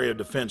Secretary of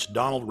Defense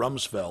Donald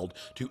Rumsfeld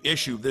to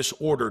issue this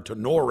order to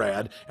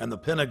NORAD and the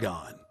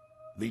Pentagon.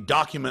 The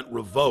document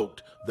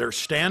revoked their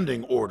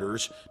standing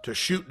orders to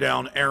shoot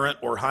down errant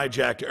or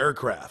hijacked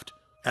aircraft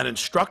and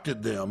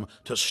instructed them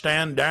to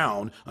stand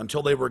down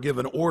until they were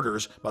given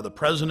orders by the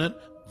President,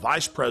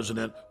 Vice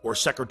President, or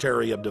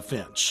Secretary of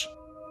Defense.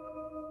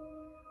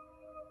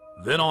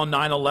 Then on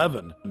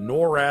 9/11,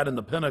 NORAD and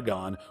the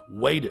Pentagon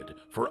waited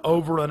for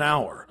over an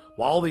hour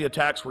while the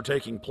attacks were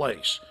taking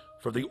place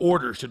for the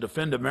orders to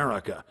defend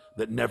America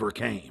that never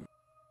came.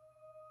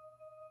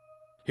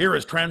 Here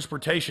is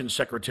Transportation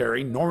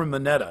Secretary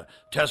Norman Mineta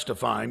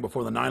testifying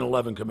before the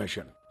 9/11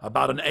 Commission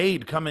about an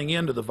aide coming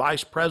in to the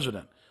Vice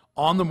President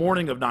on the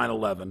morning of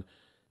 9/11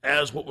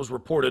 as what was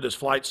reported as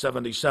Flight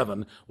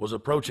 77 was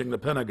approaching the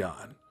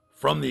Pentagon.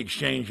 From the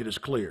exchange, it is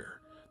clear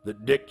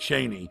that Dick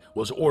Cheney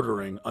was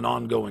ordering an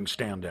ongoing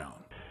stand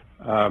down.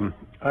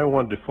 I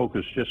wanted to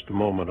focus just a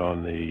moment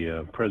on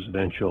the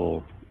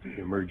Presidential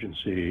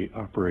Emergency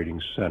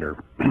Operating Center.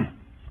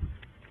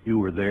 You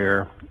were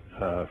there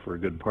for a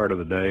good part of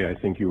the day. I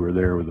think you were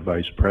there with the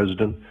Vice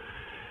President.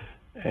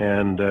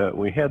 And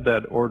we had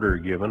that order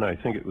given, I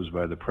think it was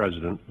by the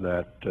President,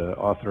 that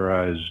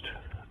authorized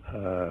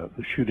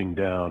the shooting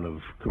down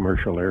of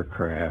commercial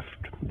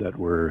aircraft that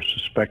were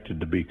suspected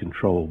to be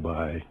controlled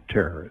by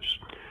terrorists.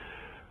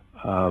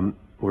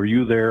 Were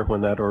you there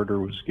when that order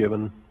was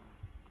given?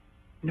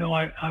 No,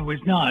 I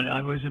was not.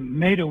 I was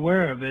made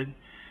aware of it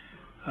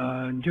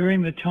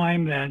during the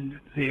time that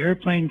the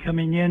airplane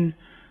coming in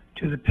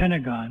to the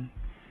Pentagon.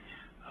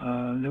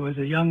 There was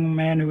a young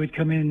man who would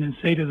come in and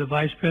say to the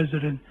Vice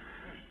President,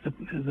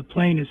 the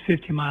plane is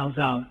 50 miles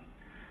out.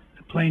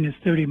 The plane is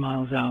 30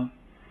 miles out.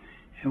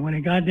 And when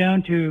it got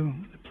down to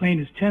the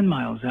plane is 10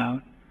 miles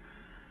out,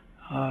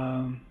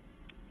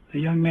 the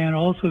young man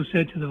also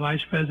said to the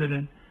Vice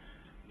President,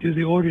 do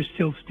the orders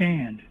still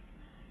stand?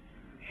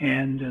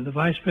 And the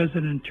Vice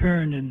President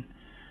turned and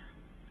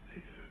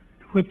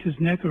whipped his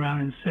neck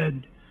around and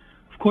said,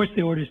 of course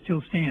the orders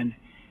still stand.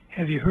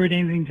 Have you heard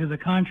anything to the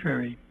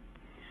contrary?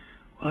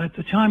 Well, at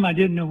the time I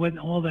didn't know what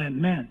all that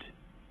meant.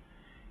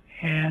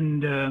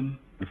 And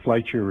the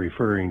flight you're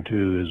referring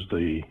to is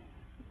the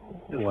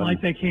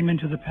flight that came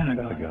into the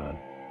Pentagon.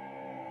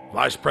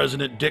 Vice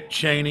President Dick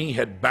Cheney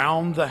had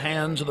bound the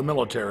hands of the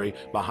military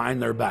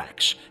behind their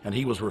backs, and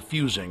he was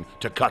refusing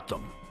to cut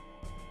them.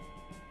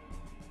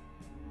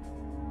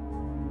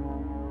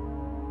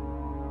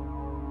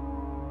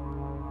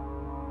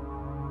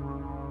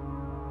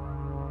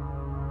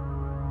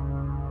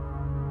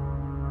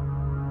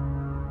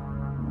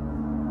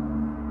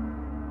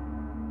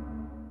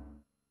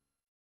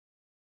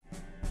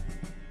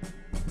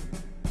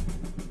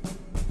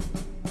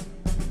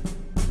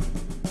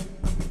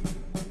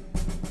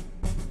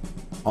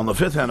 On the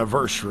 5th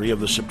anniversary of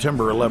the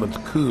September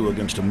 11th coup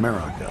against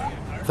America,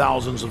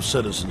 thousands of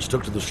citizens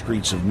took to the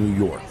streets of New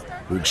York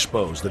to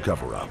expose the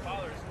cover-up.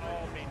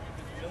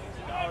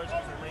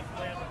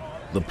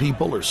 The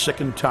people are sick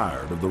and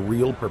tired of the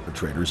real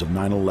perpetrators of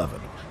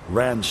 9/11,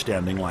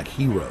 grandstanding like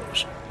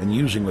heroes and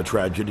using the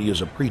tragedy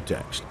as a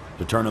pretext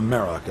to turn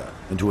America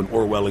into an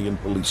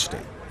Orwellian police state.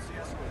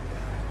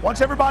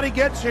 Once everybody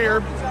gets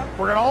here,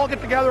 we're going to all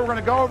get together, we're going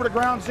to go over to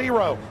Ground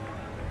Zero.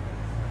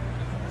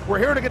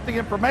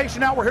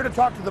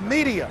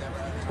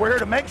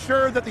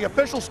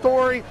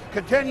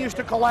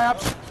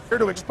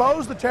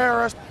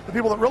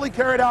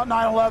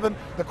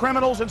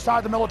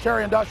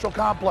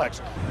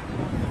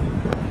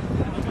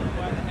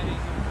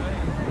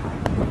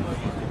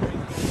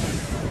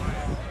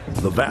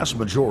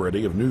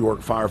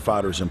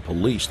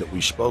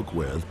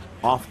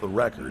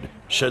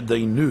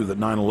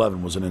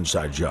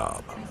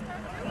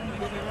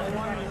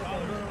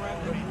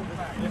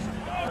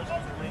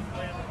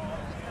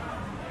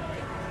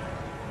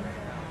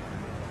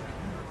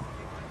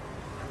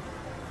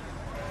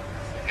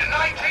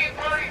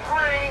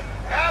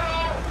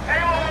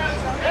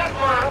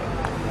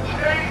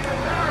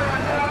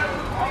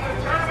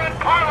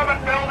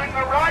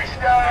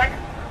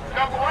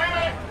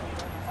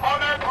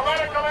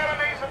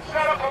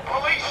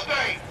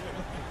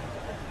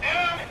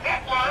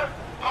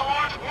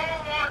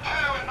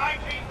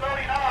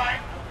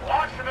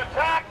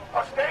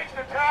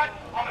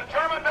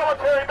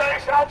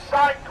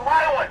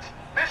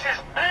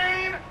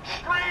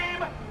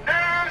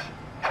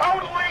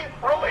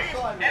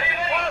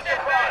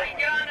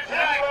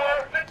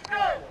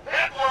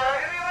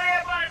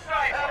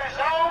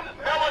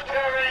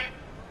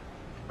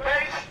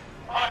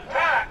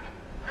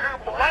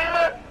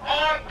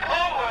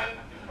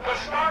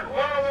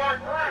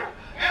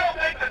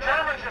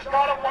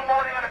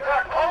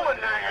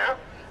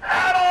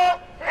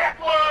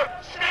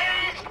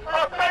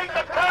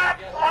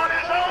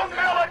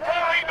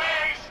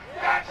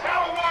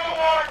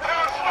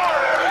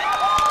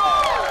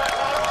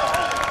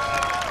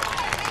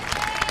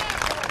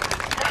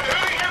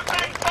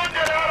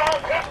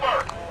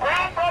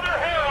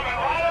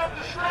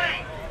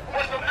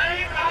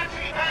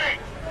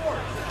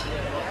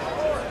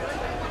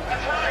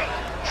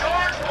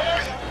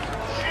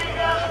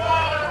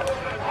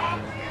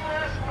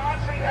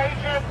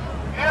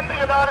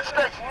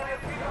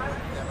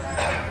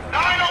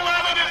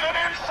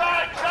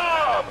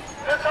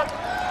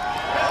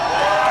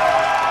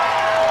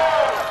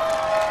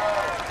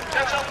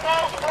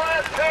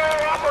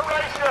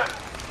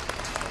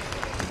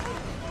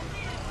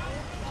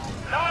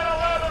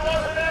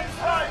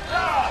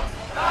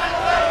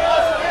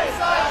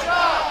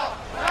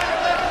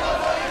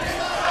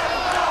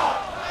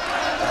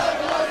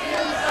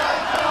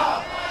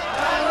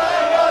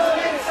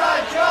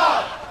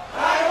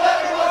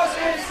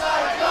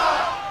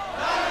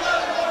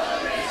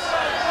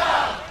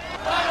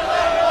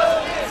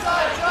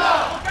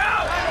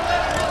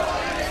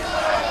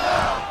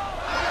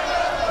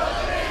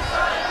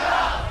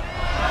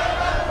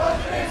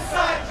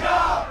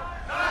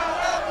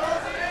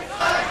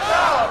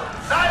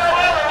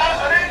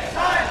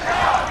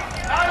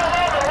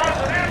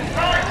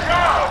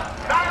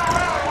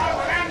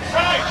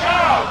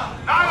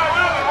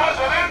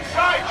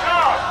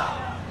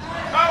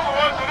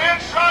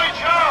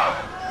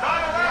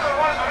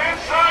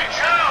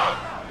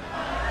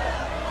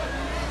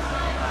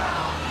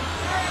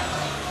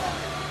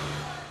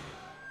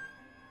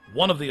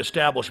 One of the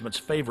establishment's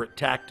favorite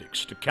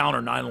tactics to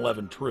counter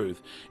 9/11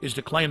 truth is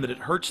to claim that it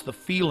hurts the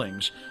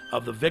feelings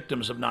of the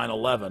victims of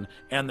 9/11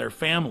 and their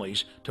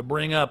families to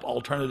bring up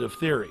alternative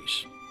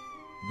theories.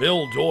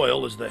 Bill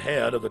Doyle is the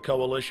head of the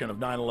Coalition of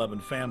 9/11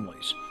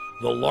 Families,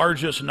 the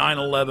largest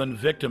 9/11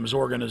 victims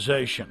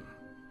organization.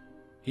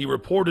 He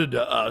reported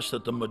to us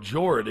that the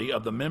majority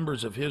of the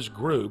members of his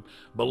group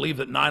believe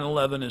that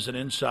 9/11 is an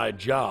inside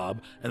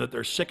job and that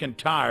they're sick and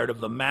tired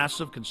of the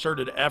massive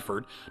concerted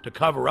effort to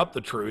cover up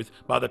the truth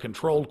by the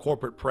controlled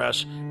corporate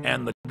press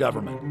and the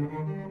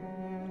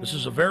government. This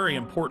is a very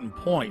important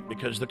point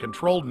because the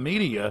controlled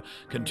media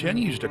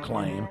continues to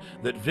claim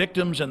that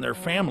victims and their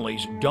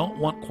families don't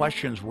want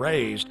questions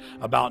raised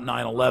about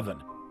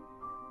 9/11.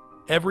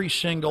 Every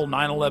single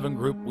 9/11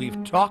 group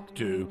we've talked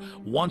to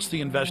wants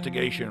the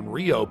investigation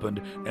reopened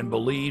and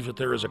believes that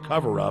there is a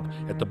cover-up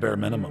at the bare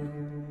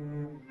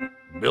minimum.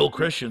 Bill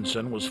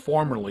Christensen was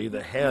formerly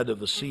the head of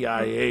the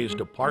CIA's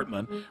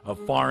Department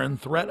of Foreign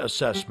Threat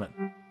Assessment.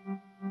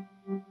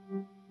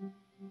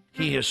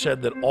 He has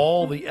said that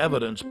all the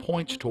evidence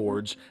points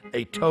towards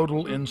a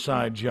total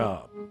inside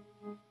job.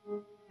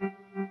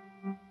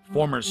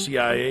 Former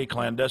CIA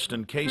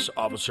clandestine case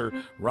officer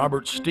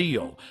Robert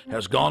Steele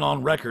has gone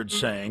on record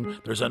saying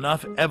there's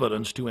enough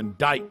evidence to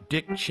indict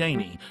Dick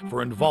Cheney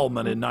for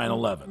involvement in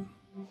 9/11.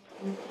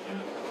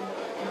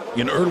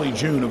 In early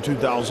June of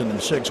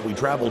 2006, we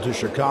traveled to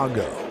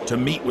Chicago to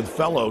meet with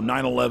fellow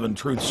 9/11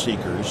 truth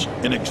seekers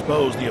and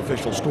expose the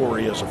official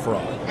story as a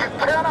fraud. You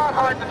cannot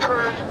hide the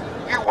truth.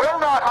 You will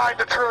not hide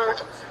the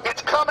truth.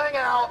 It's coming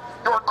out.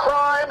 Your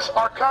crimes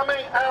are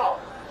coming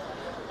out.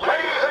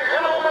 Ladies and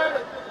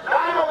gentlemen,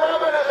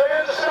 9/11 is an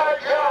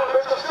inside job.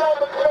 It's a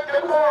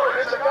self-inflicted war.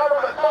 It's a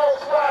government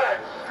false flag.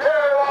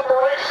 Terror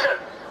operation.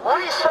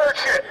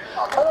 Research it.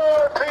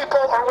 More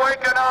people are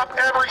waking up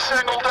every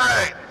single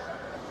day.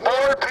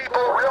 More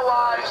people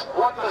realize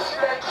what the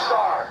stakes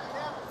are.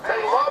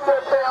 They love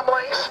their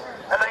families,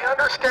 and they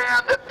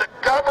understand that the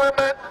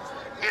government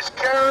is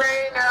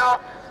carrying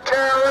out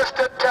terrorist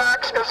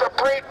attacks as a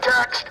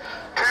pretext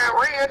to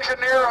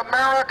re-engineer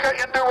America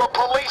into a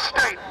police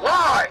state.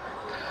 Why?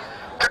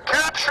 To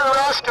capture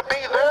us to be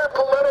their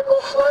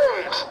political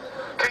slaves,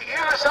 to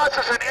use us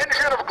as an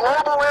engine of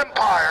global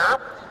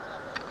empire,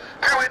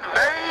 to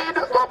invade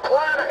the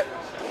planet.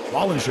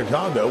 While in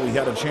Chicago, we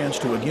had a chance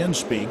to again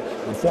speak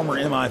with former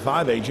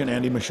MI5 agent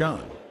Andy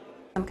Michon.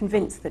 I'm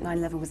convinced that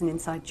 9/11 was an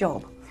inside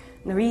job.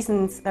 And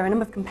there are a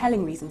number of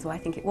compelling reasons why I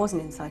think it was an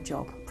inside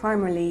job.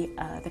 Primarily,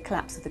 the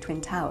collapse of the Twin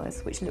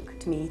Towers, which look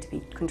to me to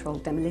be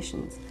controlled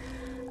demolitions.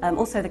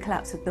 Also the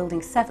collapse of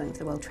Building 7 of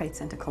the World Trade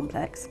Center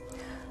complex.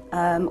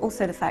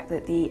 Also the fact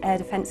that the air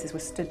defences were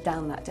stood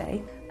down that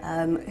day.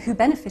 Who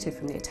benefited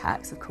from the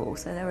attacks, of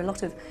course. So there were a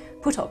lot of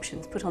put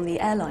options put on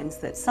the airlines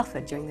that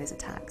suffered during those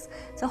attacks.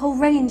 It's a whole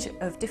range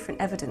of different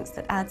evidence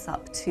that adds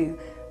up to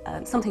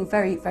something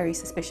very, very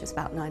suspicious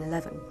about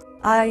 9/11.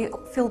 I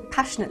feel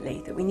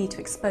passionately that we need to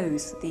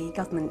expose the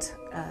government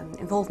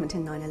involvement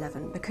in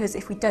 9/11, because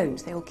if we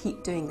don't, they will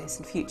keep doing this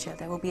in future.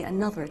 There will be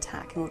another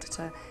attack in order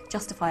to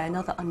justify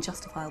another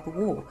unjustifiable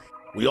war.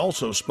 We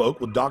also spoke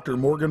with Dr.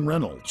 Morgan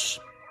Reynolds.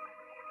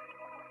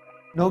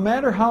 No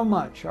matter how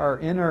much our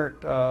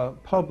inert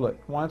public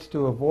wants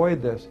to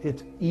avoid this,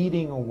 it's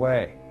eating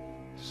away.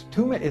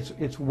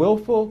 It's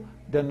willful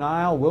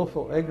denial,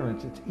 willful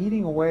ignorance. It's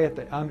eating away at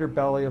the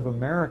underbelly of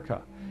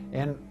America.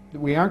 And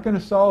we aren't going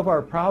to solve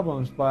our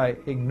problems by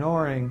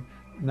ignoring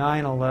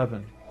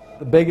 9/11.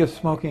 The biggest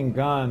smoking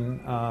gun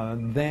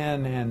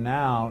then and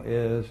now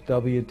is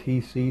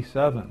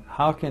WTC-7.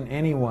 How can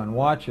anyone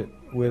watch it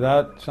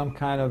without some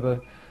kind of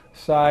a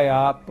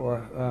psyop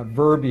or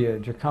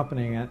verbiage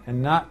accompanying it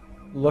and not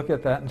look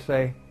at that and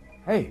say,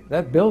 hey,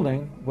 that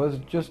building was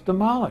just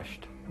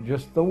demolished,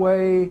 just the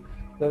way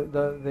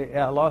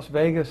the Las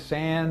Vegas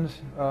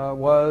Sands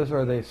was,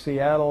 or the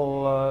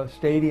Seattle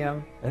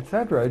Stadium,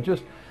 etc.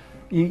 Just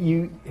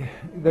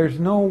there's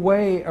no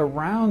way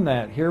around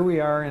that. Here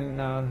we are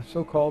in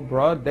so-called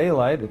broad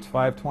daylight. It's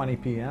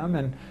 5:20 p.m.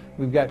 and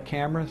we've got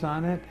cameras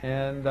on it.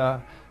 And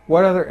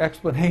what other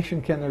explanation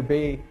can there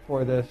be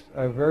for this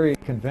very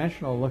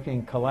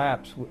conventional-looking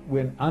collapse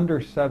when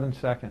under 7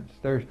 seconds?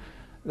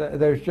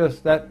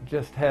 That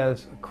just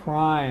has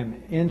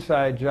crime,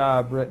 inside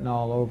job written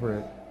all over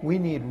it. We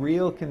need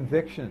real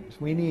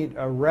convictions. We need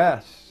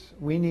arrests.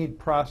 We need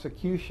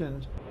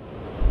prosecutions.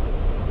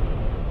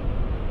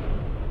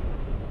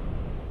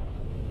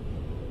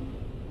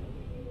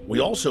 We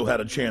also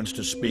had a chance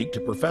to speak to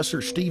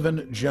Professor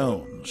Stephen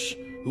Jones,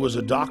 who is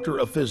a doctor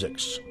of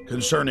physics,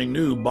 concerning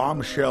new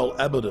bombshell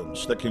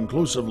evidence that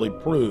conclusively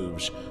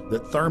proves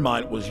that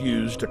thermite was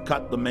used to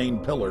cut the main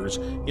pillars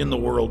in the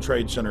World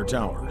Trade Center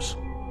towers.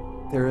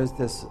 There is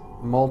this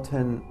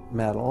molten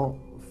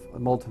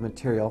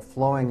material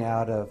flowing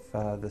out of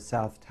the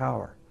South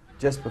Tower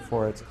just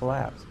before its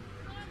collapse.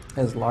 It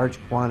has a large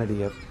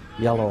quantity of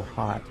yellow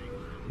hot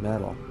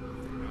metal.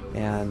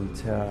 And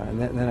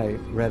then I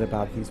read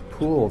about these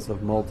pools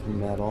of molten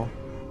metal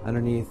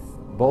underneath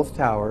both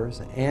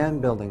towers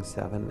and Building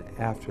 7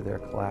 after their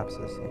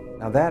collapses.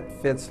 Now that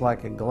fits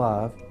like a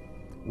glove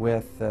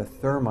with the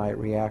thermite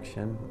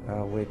reaction,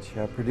 which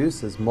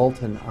produces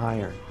molten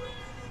iron.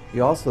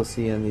 You also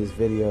see in these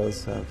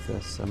videos of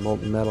this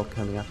molten metal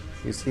coming up,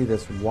 you see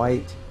this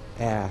white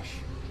ash,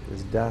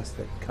 this dust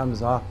that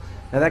comes off.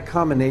 Now that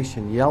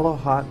combination, yellow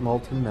hot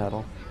molten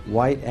metal,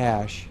 white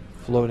ash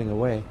floating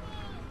away,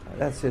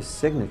 that's his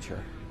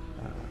signature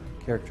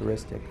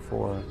characteristic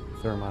for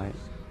thermite.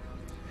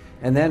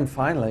 And then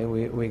finally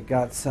we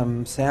got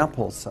some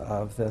samples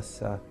of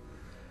this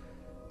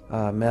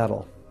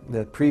metal,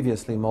 the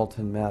previously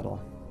molten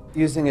metal.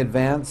 Using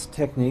advanced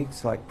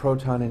techniques like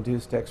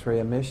proton-induced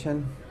X-ray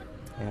emission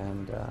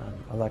and an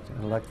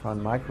electron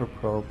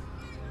microprobe,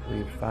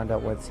 we found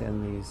out what's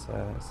in these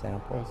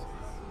samples.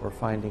 We're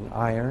finding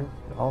iron,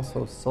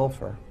 also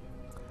sulfur,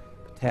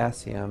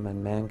 potassium,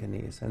 and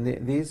manganese. And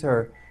these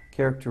are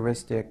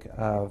characteristic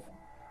of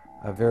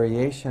a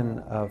variation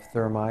of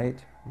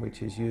thermite,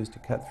 which is used to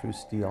cut through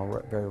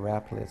steel very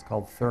rapidly. It's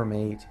called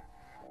thermate.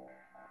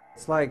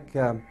 It's like,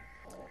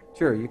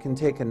 sure, you can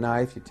take a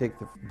knife, you take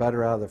the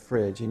butter out of the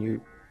fridge, and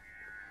you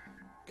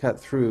cut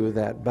through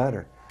that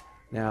butter.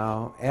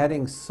 Now,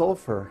 adding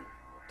sulfur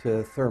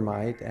to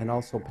thermite and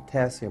also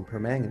potassium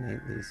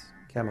permanganate, these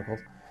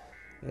chemicals,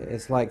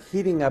 it's like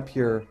heating up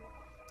your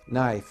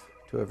knife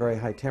to a very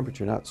high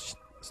temperature. Now it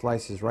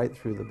slices right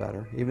through the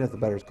butter. Even if the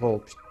butter is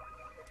cold,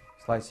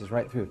 slices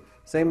right through.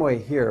 Same way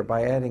here,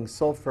 by adding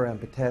sulfur and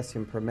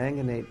potassium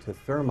permanganate to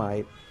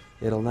thermite,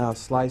 it'll now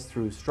slice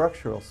through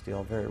structural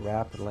steel very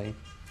rapidly.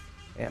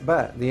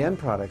 But the end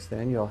products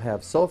then, you'll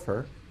have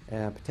sulfur,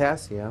 and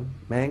potassium,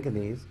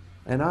 manganese,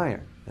 and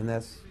iron. And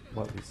that's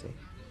what we see.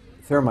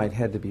 Thermite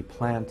had to be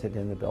planted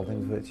in the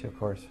buildings, which of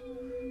course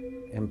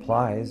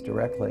implies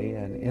directly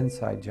an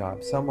inside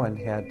job. Someone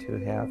had to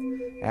have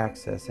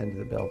access into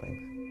the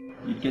building.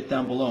 You'd get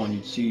down below and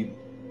you'd see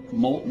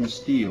molten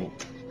steel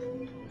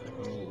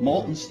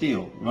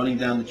running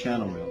down the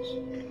channel rails.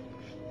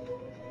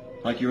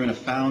 Like you're in a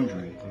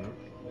foundry.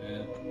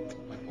 Yeah.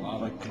 Like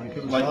lava.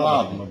 Like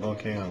lava. From a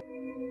volcano.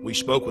 We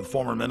spoke with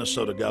former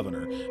Minnesota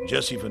Governor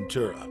Jesse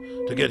Ventura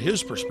to get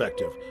his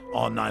perspective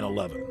on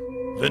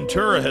 9/11.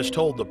 Ventura has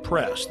told the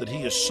press that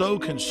he is so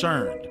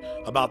concerned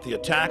about the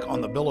attack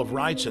on the Bill of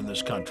Rights in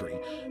this country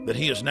that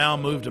he has now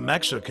moved to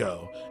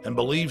Mexico and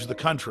believes the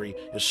country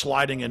is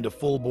sliding into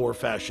full-bore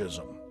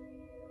fascism.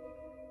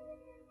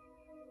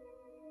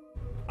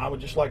 I would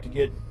just like to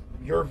get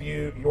your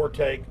view, your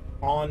take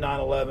on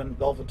 9/11,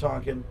 Gulf of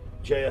Tonkin,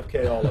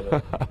 JFK, all of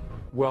it.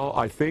 Well,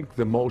 I think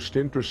the most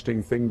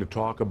interesting thing to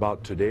talk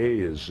about today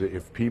is,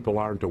 if people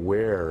aren't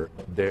aware,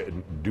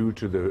 that due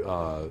to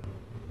the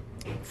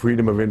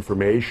Freedom of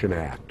Information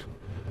Act,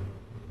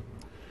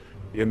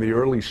 in the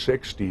early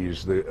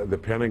 60s, the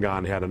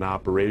Pentagon had an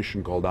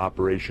operation called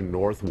Operation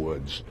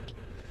Northwoods,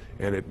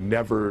 and it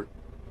never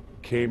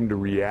came to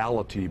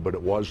reality, but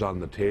it was on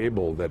the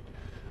table, that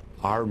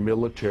our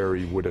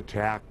military would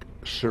attack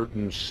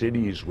certain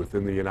cities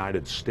within the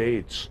United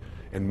States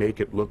and make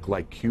it look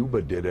like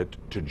Cuba did it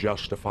to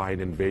justify an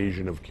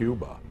invasion of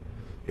Cuba.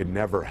 It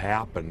never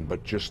happened,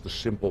 but just the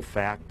simple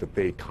fact that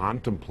they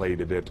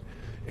contemplated it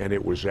and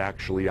it was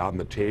actually on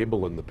the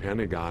table in the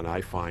Pentagon,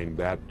 I find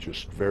that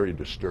just very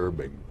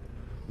disturbing,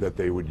 that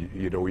they would,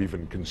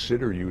 even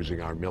consider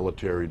using our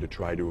military to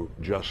try to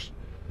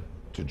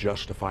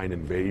justify an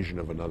invasion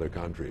of another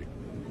country.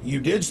 You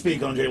did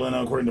speak on Jay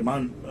Leno, according to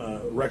my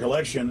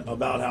recollection,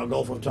 about how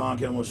Gulf of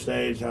Tonkin was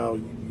staged, how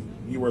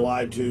you were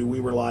lied to, we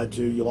were lied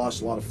to, you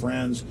lost a lot of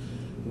friends.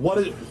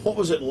 What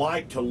was it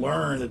like to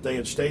learn that they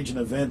had staged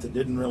an event that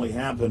didn't really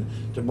happen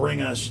to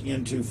bring us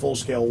into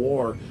full-scale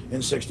war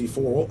in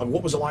 '64?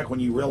 What was it like when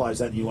you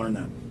realized that and you learned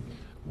that?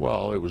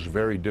 Well, it was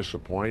very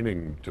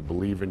disappointing to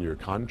believe in your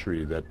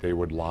country that they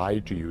would lie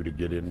to you to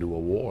get into a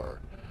war,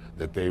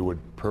 that they would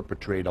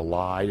perpetrate a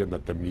lie and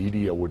that the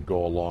media would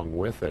go along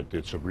with it.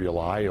 It's a real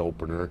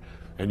eye-opener,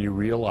 and you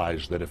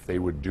realize that if they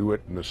would do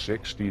it in the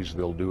 60s,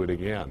 they'll do it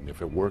again.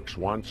 If it works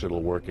once,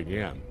 it'll work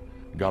again.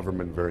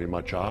 Government very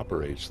much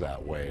operates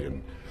that way,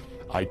 and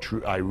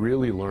I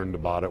really learned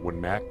about it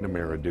when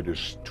McNamara did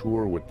his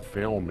tour with the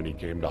film, and he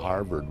came to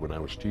Harvard when I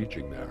was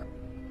teaching there,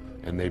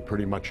 and they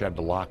pretty much had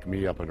to lock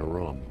me up in a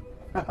room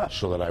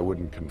so that I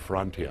wouldn't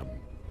confront him.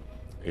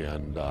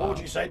 And what would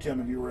you say to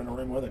him if you were in a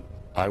room with him?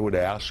 I would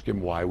ask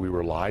him why we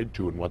were lied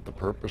to and what the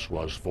purpose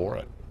was for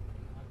it.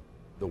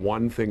 The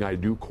one thing I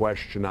do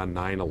question on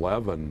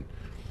 9/11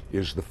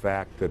 is the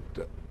fact that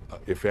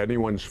if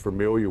anyone's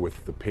familiar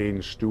with the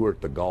Payne Stewart,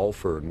 the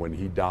golfer, and when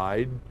he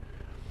died,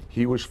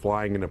 he was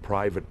flying in a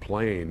private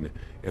plane,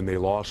 and they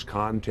lost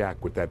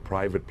contact with that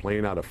private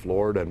plane out of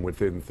Florida, and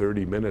within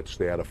 30 minutes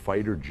they had a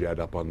fighter jet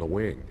up on the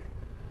wing.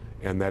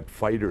 And that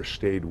fighter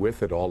stayed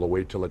with it all the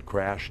way till it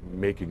crashed,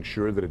 making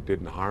sure that it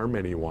didn't harm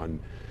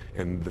anyone.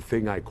 And the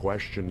thing I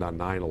questioned on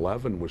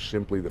 9/11 was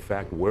simply the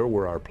fact, where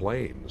were our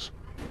planes?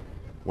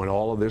 When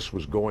all of this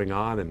was going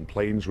on and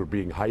planes were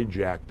being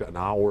hijacked an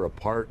hour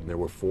apart, and there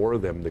were 4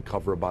 of them that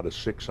cover about a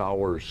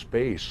 6-hour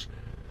space,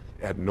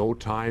 at no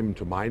time,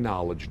 to my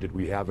knowledge, did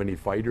we have any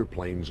fighter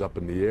planes up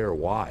in the air.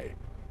 Why?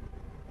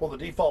 Well, the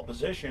default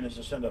position is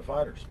to send up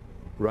fighters.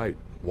 Right.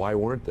 Why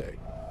weren't they?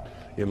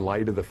 In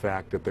light of the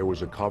fact that there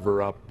was a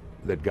cover-up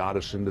that got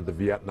us into the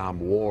Vietnam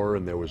War,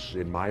 and there was,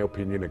 in my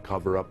opinion, a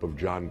cover-up of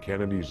John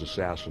Kennedy's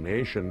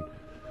assassination,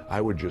 I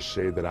would just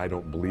say that I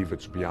don't believe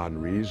it's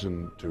beyond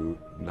reason to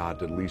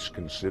not at least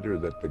consider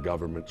that the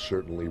government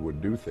certainly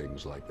would do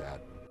things like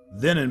that.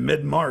 Then in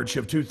mid-March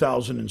of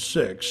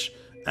 2006,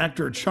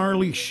 actor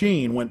Charlie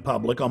Sheen went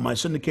public on my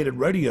syndicated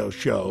radio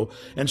show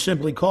and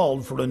simply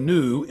called for a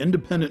new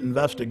independent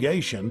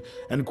investigation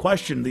and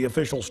questioned the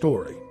official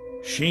story.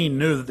 Sheen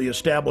knew that the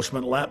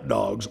establishment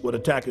lapdogs would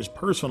attack his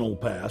personal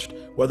past,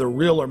 whether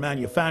real or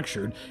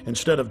manufactured,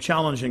 instead of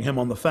challenging him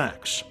on the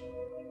facts.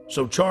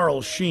 So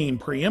Charles Sheen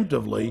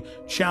preemptively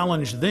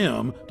challenged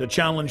them to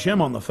challenge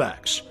him on the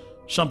facts,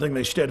 something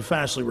they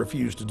steadfastly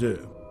refused to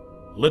do.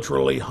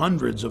 Literally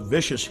hundreds of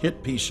vicious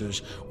hit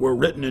pieces were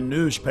written in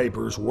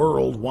newspapers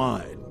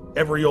worldwide.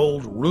 Every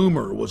old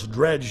rumor was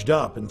dredged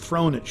up and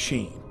thrown at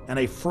Sheen, and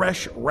a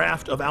fresh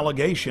raft of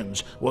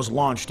allegations was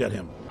launched at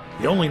him.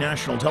 The only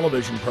national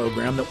television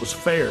program that was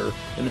fair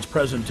in its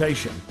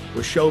presentation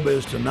was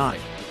Showbiz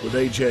Tonight with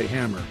A.J.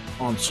 Hammer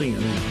on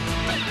CNN.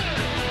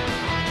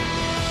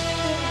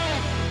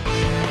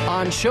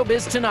 On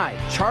Showbiz Tonight,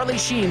 Charlie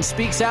Sheen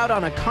speaks out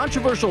on a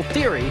controversial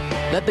theory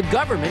that the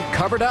government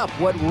covered up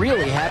what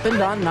really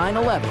happened on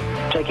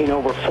 9/11. Taking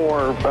over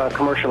 4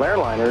 commercial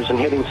airliners and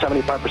hitting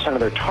 75% of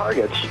their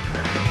targets,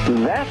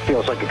 that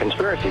feels like a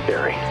conspiracy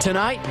theory.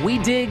 Tonight, we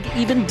dig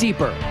even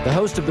deeper. The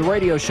host of the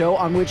radio show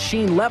on which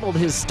Sheen leveled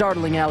his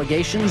startling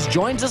allegations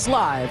joins us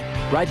live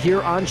right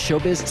here on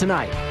Showbiz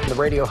Tonight. The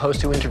radio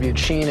host who interviewed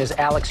Sheen is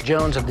Alex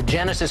Jones of the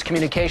Genesis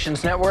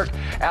Communications Network.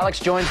 Alex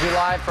joins me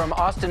live from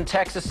Austin,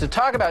 Texas to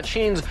talk about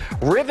Sheen's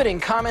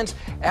riveting comments.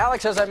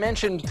 Alex, as I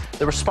mentioned,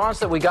 the response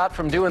that we got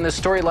from doing this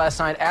story last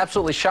night,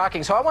 absolutely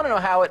shocking. So I want to know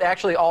how it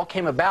actually all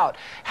came about.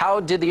 How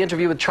did the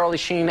interview with Charlie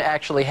Sheen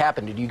actually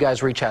happen? Did you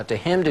guys reach out to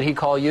him? Did he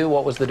call you?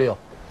 What was the deal?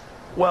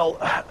 Well,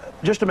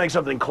 just to make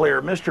something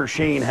clear, Mr.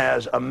 Sheen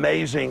has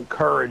amazing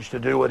courage to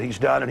do what he's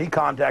done, and he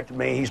contacted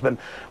me. He's been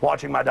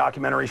watching my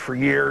documentaries for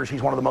years.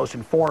 He's one of the most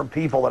informed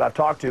people that I've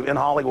talked to in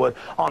Hollywood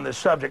on this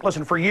subject.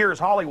 Listen, for years,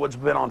 Hollywood's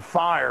been on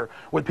fire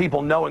with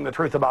people knowing the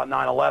truth about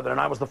 9/11, and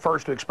I was the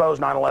first to expose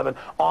 9/11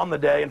 on the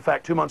day. In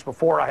fact, 2 months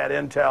before, I had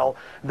intel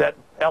that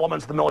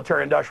elements of the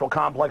military-industrial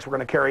complex were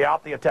going to carry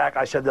out the attack.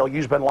 I said they'll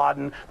use bin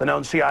Laden, the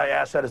known CIA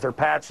asset, as their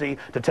patsy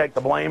to take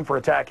the blame for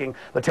attacking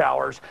the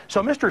towers.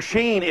 So Mr.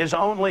 Sheen is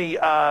only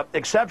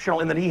exceptional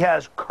in that he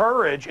has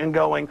courage in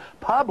going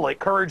public,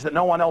 courage that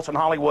no one else in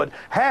Hollywood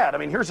had. I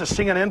mean, here's a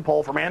CNN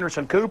poll from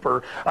Anderson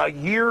Cooper a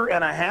year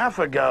and a half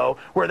ago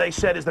where they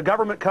said, is the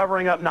government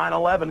covering up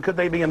 9/11? Could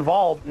they be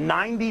involved?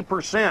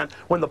 90%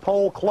 when the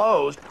poll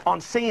closed on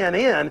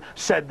CNN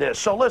said this.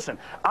 So listen,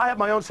 I have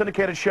my own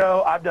syndicated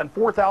show. I've done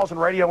 4,000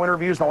 radio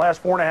interviews in the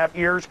last 4.5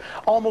 years.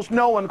 Almost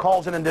no one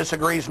calls in and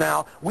disagrees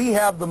now. We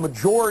have the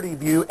majority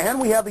view,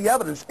 and we have the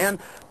evidence. And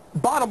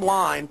bottom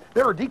line,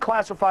 there are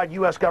declassified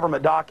U.S.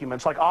 government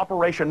documents like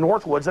Operation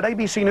Northwoods that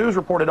ABC News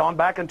reported on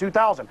back in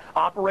 2000.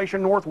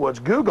 Operation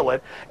Northwoods, Google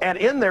it, and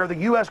in there the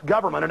U.S.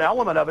 government, an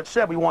element of it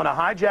said we want to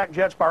hijack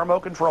jets by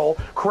remote control,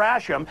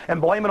 crash them,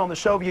 and blame it on the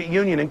Soviet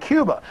Union and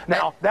Cuba.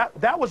 Now,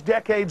 that was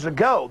decades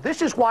ago.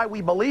 This is why we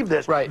believe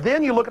this. Right.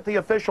 Then you look at the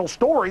official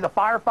story, the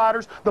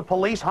firefighters, the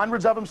police,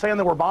 hundreds of them saying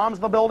there were bombs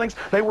in the buildings.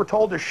 They were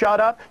told to shut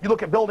up. You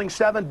look at Building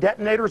 7,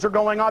 detonators are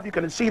going off. You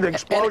can see the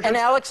explosions. And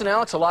Alex,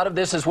 a lot of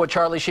this is what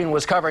Charlie Sheen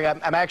was covering.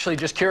 I'm actually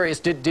just curious,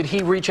 did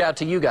he reach out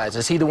to you guys?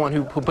 Is he the one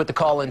who put the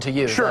call into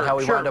you? Sure. Is that how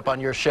he wound up on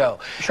your show?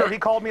 Sure. He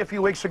called me a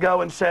few weeks ago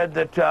and said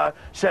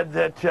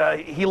that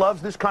he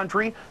loves this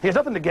country. He has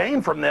nothing to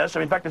gain from this. I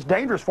mean, in fact, it's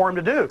dangerous for him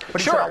to do. But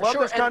he said, I love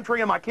this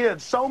country and my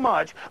kids so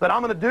much that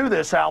I'm going to do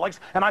this, Alex.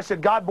 And I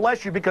said, God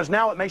bless you, because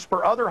now it may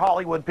spur other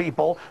Hollywood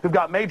people who've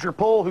got major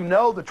pull, who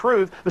know the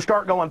truth, to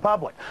start going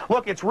public.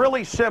 Look, it's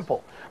really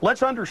simple.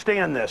 Let's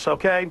understand this,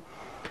 okay?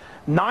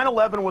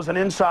 9/11 was an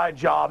inside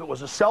job. It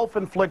was a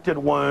self-inflicted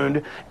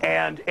wound,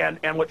 and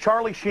what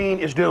Charlie Sheen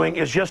is doing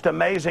is just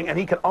amazing, and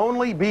he can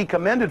only be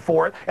commended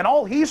for it, and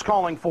all he's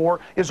calling for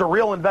is a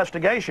real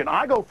investigation.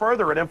 I go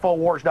further at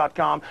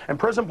Infowars.com and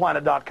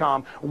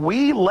PrisonPlanet.com.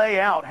 We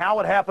lay out how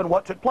it happened,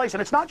 what took place,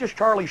 and it's not just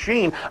Charlie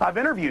Sheen. I've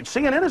interviewed,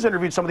 CNN has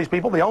interviewed some of these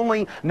people, the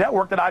only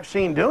network that I've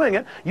seen doing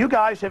it. You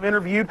guys have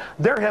interviewed.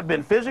 There have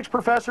been physics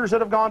professors that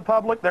have gone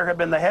public. There have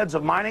been the heads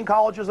of mining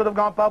colleges that have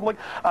gone public.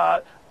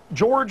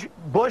 George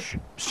Bush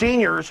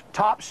Sr.'s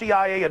top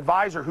CIA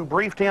advisor who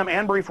briefed him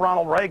and briefed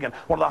Ronald Reagan,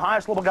 one of the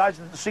highest level guys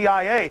at the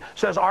CIA,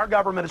 says our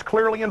government is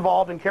clearly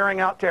involved in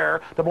carrying out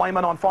terror to blame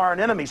it on foreign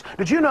enemies.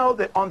 Did you know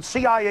that on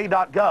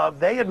CIA.gov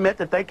they admit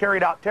that they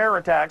carried out terror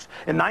attacks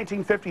in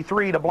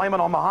 1953 to blame it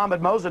on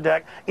Mohammad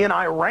Mossadegh in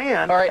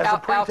Iran as a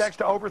pretext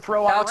to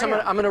overthrow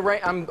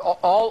Iran? I'm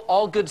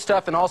all good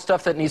stuff and all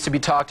stuff that needs to be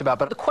talked about,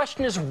 but the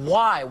question is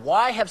why?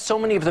 Why have so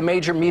many of the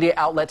major media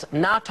outlets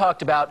not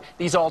talked about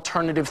these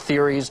alternative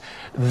theories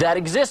that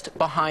exist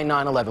behind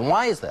 9/11?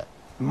 Why is that?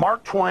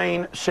 Mark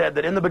Twain said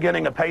that in the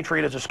beginning a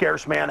patriot is a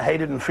scarce man,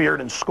 hated and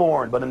feared and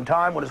scorned, but in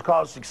time when his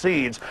cause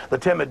succeeds, the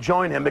timid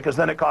join him, because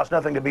then it costs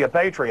nothing to be a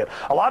patriot.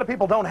 A lot of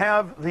people don't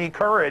have the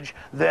courage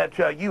that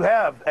you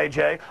have,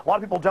 AJ. A lot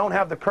of people don't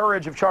have the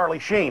courage of Charlie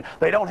Sheen.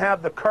 They don't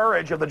have the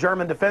courage of the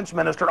German defense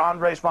minister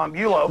Andres von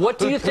Bülow, who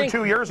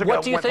 2 years ago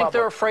What do you think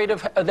they're afraid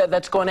of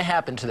that's going to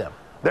happen to them?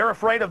 They're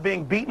afraid of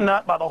being beaten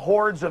up by the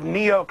hordes of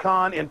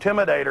neocon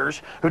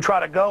intimidators who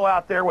try to go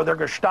out there with their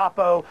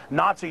Gestapo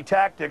Nazi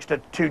tactics to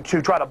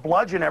try to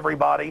bludgeon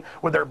everybody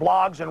with their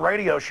blogs and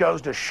radio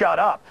shows to shut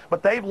up.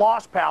 But they've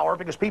lost power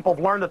because people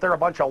have learned that they're a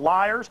bunch of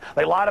liars.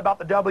 They lied about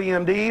the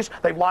WMDs.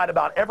 They've lied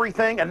about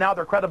everything, and now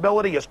their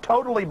credibility is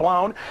totally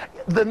blown.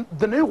 The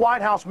new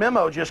White House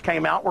memo just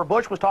came out where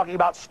Bush was talking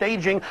about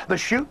staging the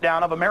shoot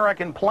down of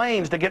American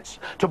planes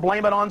to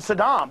blame it on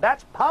Saddam.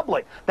 That's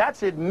public.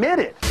 That's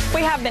admitted.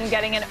 We have been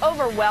getting an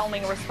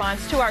overwhelming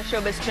response to our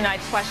Showbiz Tonight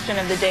question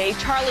of the day.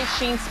 Charlie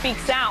Sheen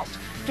speaks out.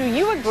 Do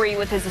you agree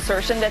with his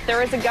assertion that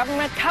there is a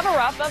government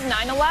cover-up of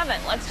 9/11?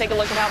 Let's take a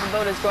look at how the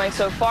vote is going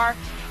so far.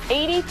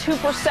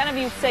 82% of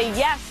you say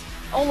yes.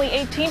 Only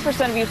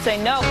 18% of you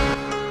say no.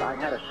 I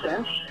had a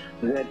sense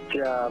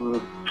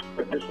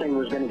that this thing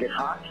was going to get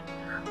hot.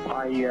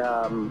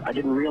 I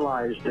didn't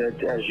realize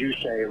that, as you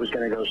say, it was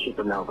going to go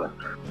supernova.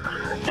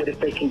 That if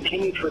they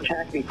continue to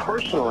attack me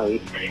personally,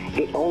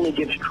 it only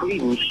gives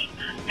credence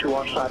to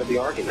our side of the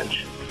argument.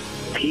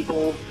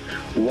 People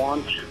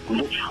want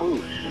the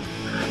truth.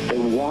 They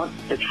want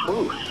the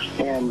truth.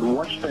 And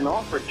what's been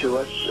offered to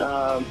us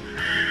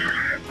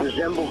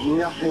resembles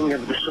nothing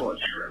of the sort.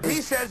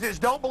 He says is,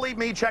 don't believe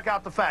me, check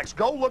out the facts.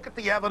 Go look at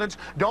the evidence.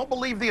 Don't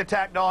believe the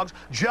attack dogs.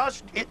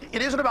 It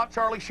isn't about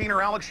Charlie Sheen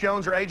or Alex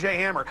Jones or A.J.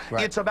 Hammer.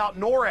 Right. It's about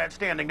NORAD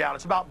standing down.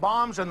 It's about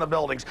bombs in the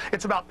buildings.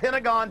 It's about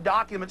Pentagon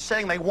documents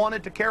saying they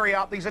wanted to carry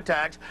out these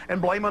attacks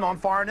and blame it on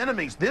foreign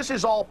enemies. This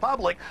is all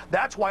public.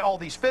 That's why all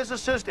these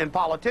physicists and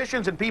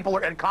politicians and people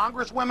and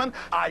congresswomen,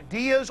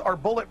 ideas are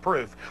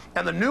bulletproof.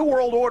 And the New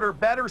World Order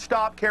better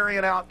stop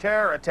carrying out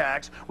terror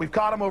attacks. We've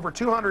caught them over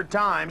 200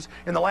 times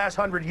in the last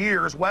 100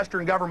 years.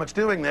 Western governments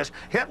doing this.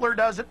 Hitler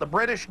does it. The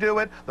British do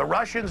it. The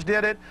Russians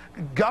did it.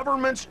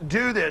 Governments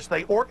do this.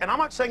 And I'm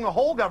not saying the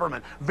whole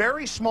government.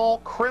 Very small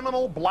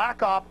criminal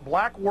black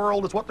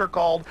world is what they're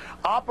called.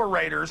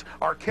 Operators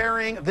are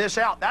carrying this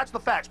out. That's the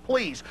facts.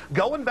 Please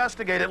go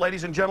investigate it,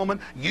 ladies and gentlemen.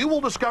 You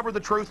will discover the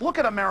truth. Look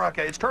at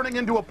America. It's turning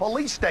into a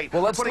police state.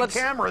 We're putting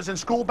cameras in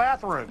school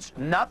bathrooms.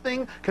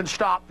 Nothing can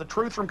stop the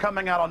truth from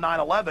coming out on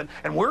 9/11,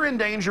 and we're in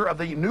danger of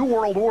the New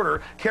World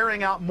Order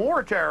carrying out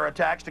more terror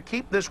attacks to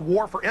keep this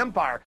war for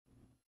empire.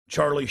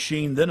 Charlie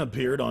Sheen then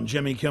appeared on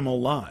Jimmy Kimmel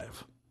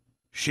Live.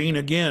 Sheen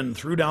again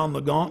threw down the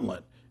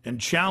gauntlet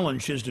and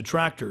challenged his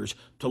detractors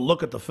to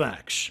look at the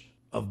facts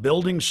of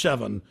Building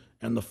 7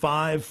 and the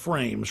 5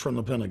 frames from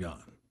the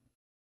Pentagon.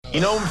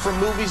 You know him from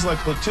movies like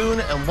Platoon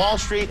and Wall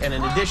Street, and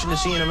in addition to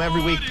seeing him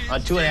every week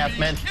on 2.5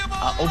 Men,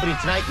 opening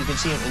tonight, you can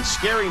see him in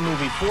Scary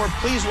Movie 4.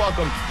 Please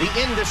welcome the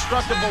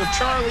indestructible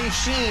Charlie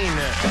Sheen.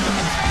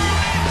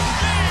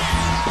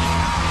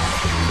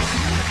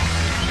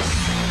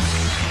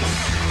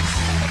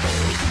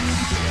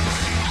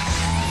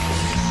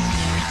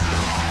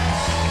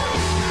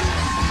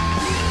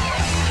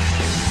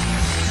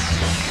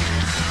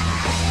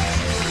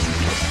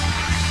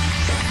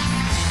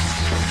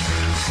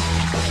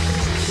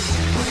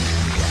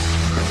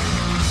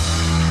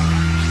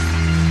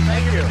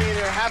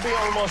 Happy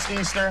almost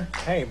Easter.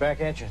 Hey, back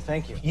at you.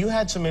 Thank you. You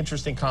had some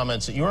interesting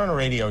comments. You were on a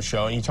radio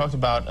show and you talked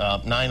about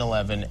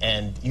 9/11,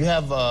 and you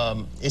have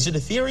is it a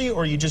theory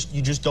or you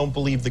just don't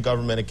believe the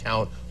government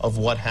account of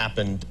what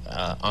happened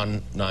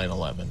on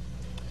 9/11?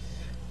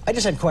 I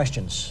just had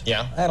questions.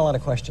 Yeah? I had a lot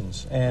of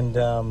questions, and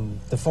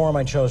the forum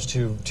I chose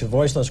to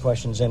voice those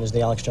questions in is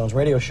the Alex Jones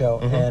radio show,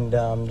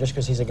 and just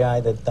because he's a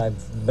guy that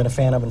I've been a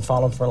fan of and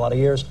followed for a lot of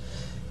years,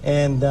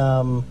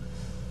 and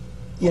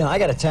you know, I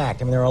got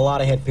attacked. I mean, there were a lot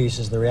of hit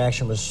pieces. The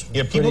reaction was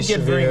people get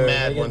severe. very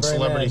mad when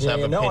celebrities have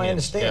opinions. No, I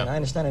understand. Yeah. I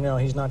understand. I know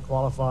he's not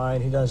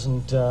qualified. He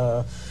doesn't.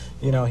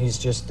 You know, he's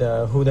just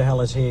who the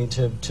hell is he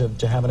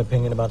to have an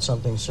opinion about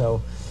something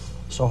so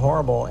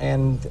horrible?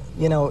 And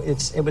you know,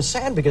 it was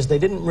sad because they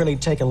didn't really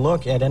take a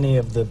look at any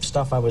of the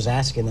stuff I was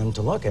asking them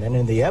to look at,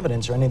 any of the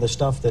evidence or any of the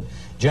stuff that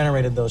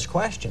generated those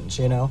questions.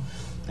 You know,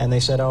 and they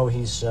said, oh,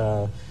 he's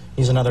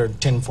another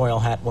tinfoil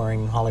hat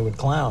wearing Hollywood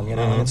clown. You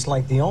know, and it's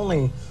like the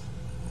only.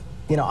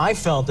 You know, I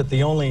felt that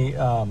the only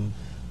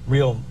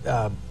real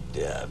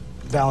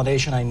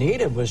validation I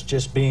needed was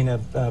just being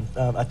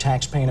a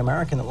tax-paying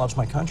American that loves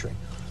my country.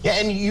 Yeah,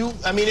 and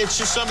I mean, it's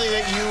just something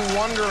that you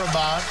wonder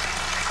about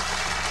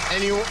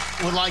and you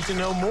would like to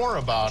know more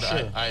about,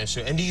 sure. I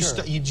assume. And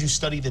did you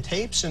study the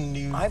tapes?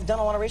 I've done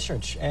a lot of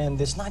research, and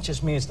it's not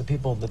just me, it's the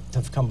people that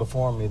have come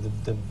before me,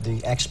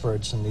 the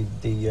experts and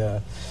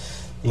the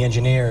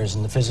engineers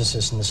and the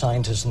physicists and the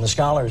scientists and the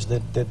scholars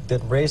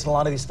that raised a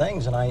lot of these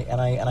things, and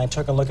I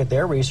took a look at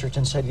their research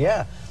and said,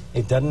 yeah,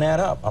 it doesn't add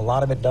up. A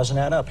lot of it doesn't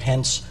add up.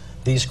 Hence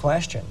these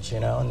questions, you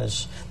know. And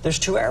there's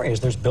two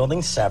areas. There's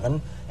Building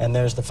 7, and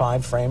there's the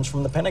 5 frames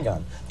from the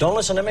Pentagon. Don't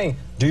listen to me.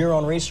 Do your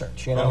own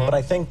research, you know. But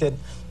I think that,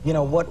 you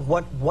know,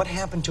 what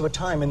happened to a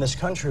time in this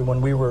country when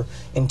we were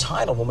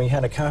entitled, when we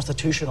had a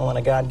constitutional and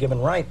a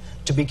God-given right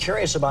to be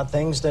curious about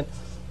things that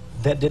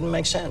didn't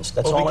make sense.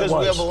 That's all it was. Because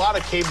we have a lot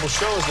of cable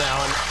shows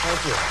now, and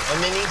thank you,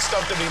 and they need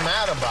stuff to be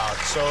mad about.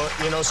 So,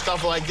 you know,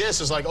 stuff like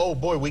this is like, oh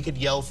boy, we could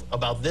yell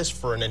about this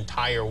for an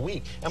entire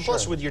week. And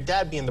plus, with your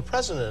dad being the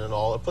president and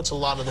all, it puts a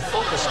lot of the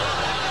focus on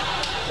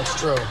it. That's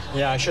true.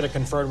 Yeah, I should have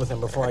conferred with him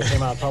before I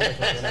came out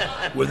publicly. You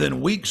know?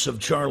 Within weeks of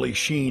Charlie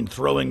Sheen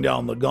throwing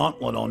down the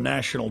gauntlet on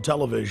national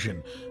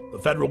television, the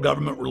federal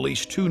government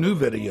released 2 new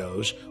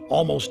videos,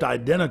 almost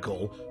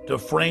identical to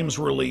frames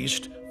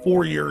released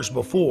 4 years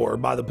before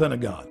by the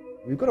Pentagon.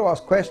 We've got to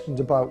ask questions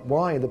about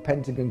why the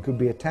Pentagon could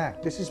be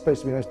attacked. This is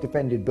supposed to be the most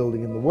defended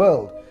building in the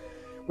world.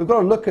 We've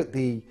got to look at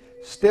the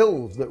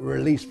stills that were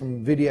released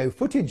from video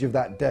footage of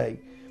that day,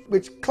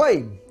 which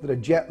claim that a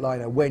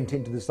jetliner went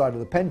into the side of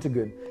the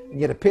Pentagon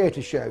and yet appear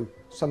to show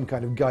some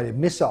kind of guided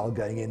missile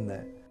going in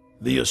there.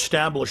 The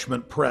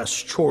establishment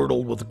press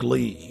chortled with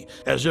glee,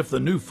 as if the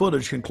new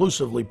footage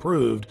conclusively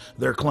proved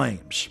their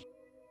claims.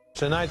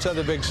 Tonight's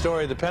other big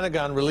story, the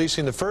Pentagon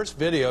releasing the first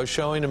video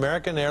showing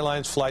American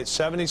Airlines Flight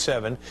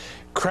 77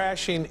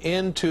 crashing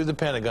into the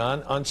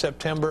Pentagon on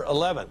September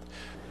 11th.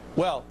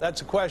 Well, that's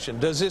a question.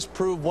 Does this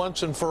prove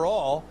once and for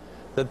all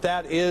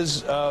that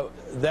is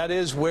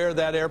where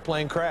that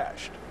airplane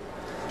crashed?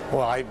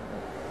 Well, I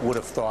would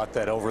have thought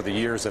that over the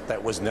years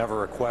that was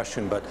never a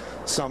question, but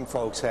some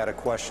folks had a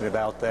question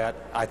about that.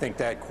 I think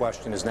that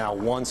question is now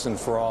once and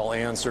for all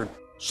answered.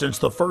 Since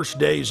the first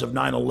days of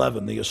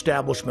 9/11, the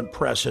establishment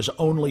press has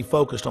only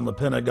focused on the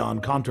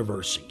Pentagon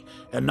controversy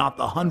and not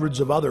the hundreds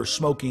of other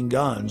smoking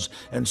guns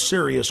and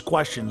serious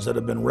questions that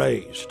have been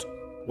raised.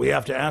 We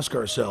have to ask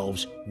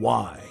ourselves,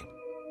 why?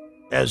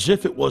 As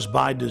if it was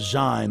by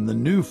design, the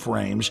new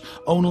frames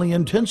only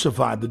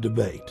intensified the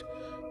debate.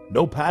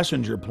 No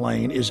passenger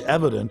plane is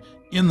evident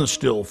in the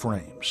still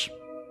frames.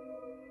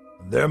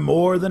 They're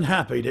more than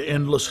happy to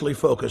endlessly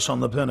focus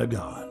on the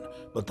Pentagon,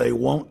 but they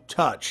won't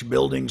touch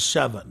Building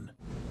 7.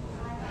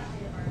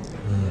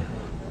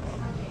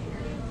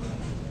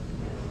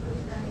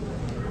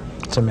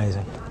 It's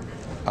amazing.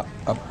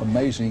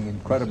 Amazing,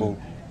 incredible,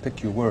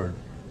 pick your word.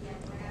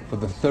 For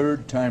the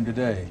third time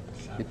today,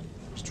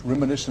 it's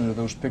reminiscent of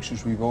those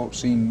pictures we've all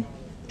seen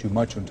too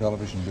much on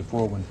television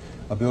before, when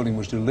a building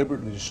was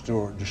deliberately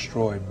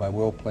destroyed by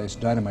well-placed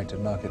dynamite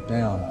to knock it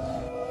down.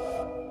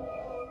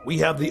 We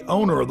have the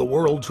owner of the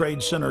World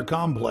Trade Center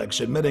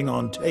complex admitting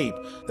on tape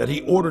that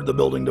he ordered the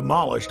building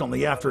demolished on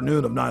the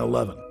afternoon of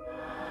 9/11.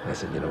 I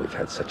said, you know, we've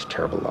had such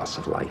terrible loss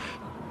of life.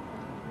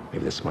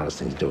 Maybe the smartest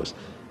thing to do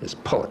is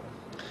pull it.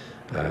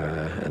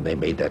 And they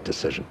made that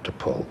decision to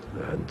pull,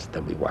 and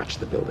then we watched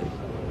the building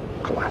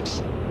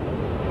collapse.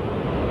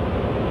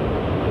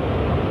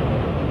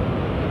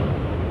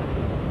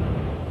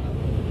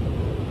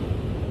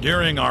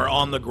 During our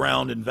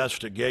on-the-ground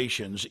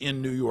investigations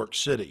in New York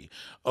City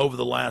over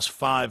the last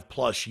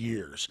 5+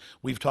 years,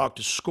 we've talked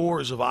to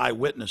scores of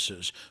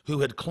eyewitnesses who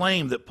had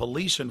claimed that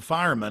police and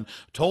firemen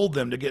told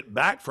them to get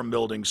back from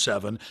Building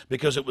 7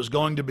 because it was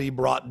going to be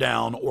brought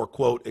down or,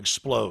 quote,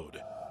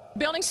 explode.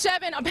 Building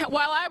 7,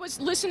 while I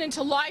was listening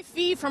to live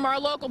feed from our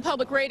local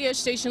public radio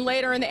station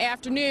later in the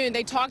afternoon,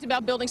 they talked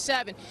about Building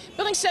 7.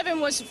 Building 7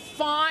 was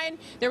fine.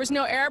 There was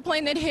no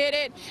airplane that hit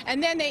it.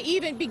 And then they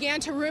even began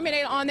to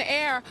ruminate on the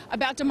air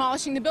about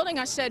demolishing the building.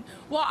 I said,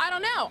 well, I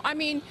don't know. I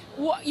mean,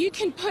 you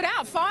can put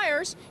out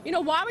fires. You know,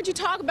 why would you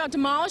talk about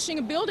demolishing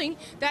a building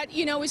that,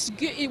 you know,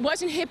 it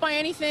wasn't hit by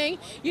anything?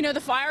 You know,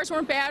 the fires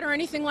weren't bad or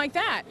anything like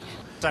that.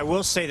 I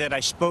will say that I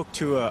spoke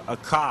to a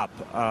cop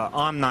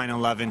on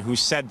 9/11 who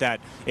said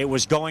that it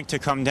was going to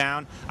come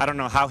down. I don't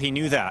know how he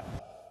knew that.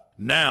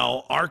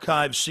 Now,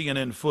 archived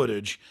CNN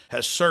footage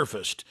has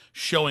surfaced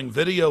showing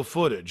video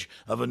footage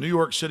of a New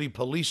York City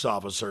police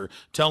officer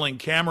telling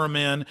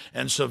cameramen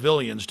and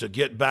civilians to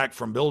get back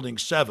from Building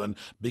 7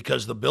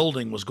 because the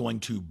building was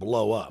going to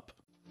blow up.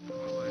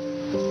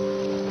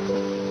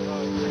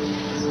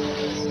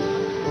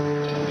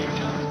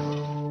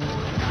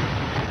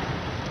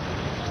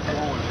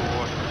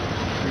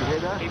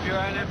 Keep your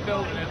eye on that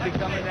building. It'll be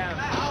coming down.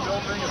 This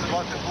building is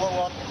about to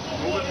blow up.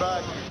 Move it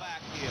back.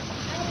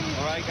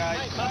 All right, guys.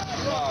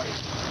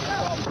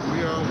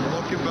 We are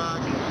looking back.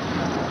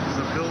 There's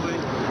a building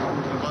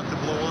about to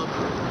blow up.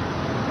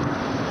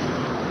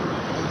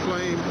 On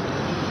flame.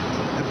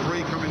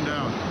 Debris coming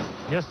down.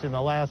 Just in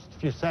the last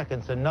few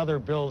seconds, another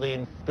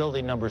building,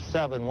 building number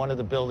 7, one of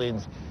the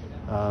buildings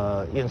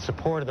in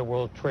support of the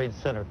World Trade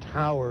Center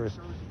towers,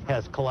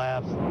 has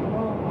collapsed.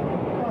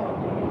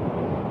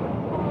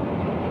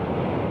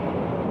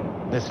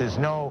 This is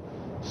no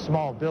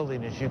small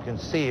building, as you can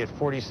see, at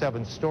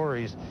 47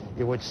 stories.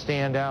 It would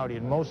stand out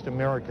in most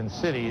American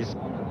cities.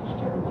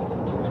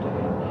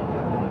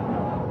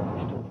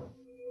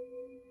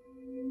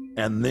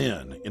 And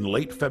then, in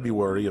late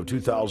February of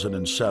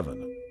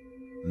 2007,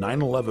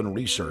 9/11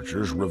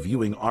 researchers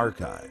reviewing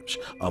archives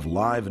of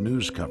live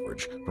news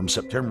coverage from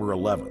September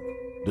 11th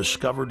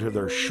discovered to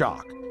their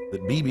shock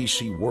that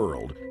BBC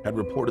World had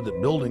reported that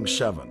Building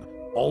 7,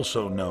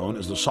 also known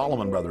as the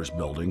Salomon Brothers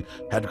building,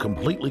 had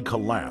completely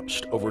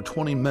collapsed over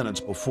 20 minutes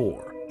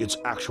before its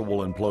actual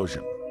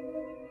implosion.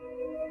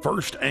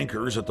 First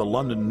anchors at the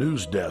London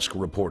news desk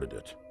reported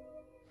it.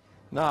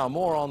 Now,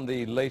 more on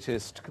the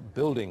latest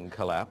building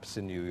collapse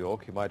in New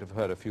York. You might have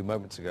heard a few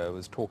moments ago I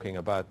was talking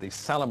about the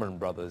Salomon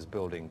Brothers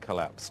building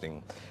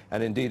collapsing,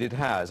 and indeed it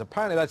has.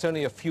 Apparently that's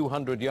only a few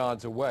hundred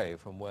yards away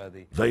from where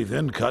the... They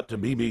then cut to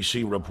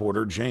BBC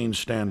reporter Jane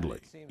Stanley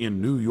in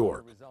New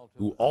York,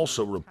 who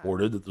also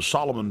reported that the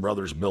Salomon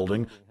Brothers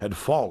building had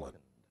fallen,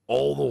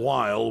 all the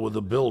while with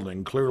the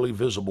building clearly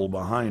visible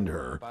behind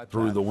her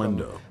through the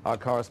window. Our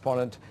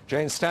correspondent,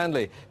 Jane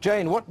Stanley.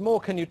 Jane, what more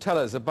can you tell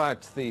us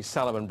about the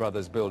Salomon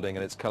Brothers building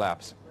and its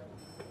collapse?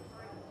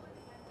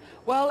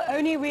 Well,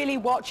 only really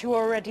what you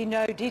already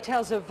know.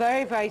 Details are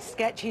very, very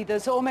sketchy.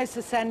 There's almost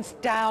a sense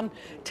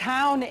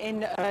downtown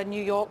in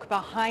New York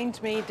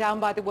behind me, down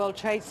by the World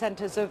Trade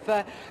Centers, of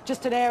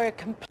just an area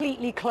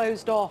completely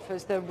closed off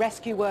as the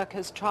rescue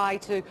workers try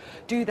to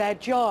do their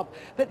job.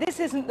 But this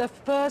isn't the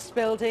first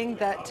building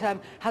that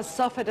has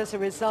suffered as a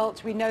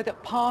result. We know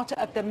that part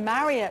of the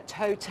Marriott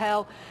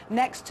Hotel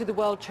next to the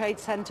World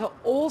Trade Center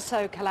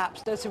also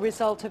collapsed as a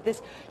result of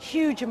this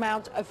huge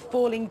amount of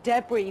falling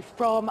debris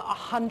from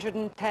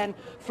 110 7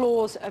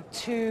 floors of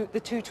the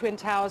two twin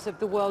towers of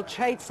the World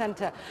Trade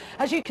Center.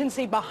 As you can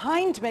see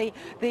behind me,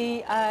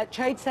 the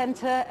Trade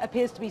Center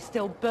appears to be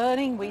still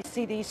burning. We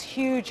see these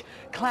huge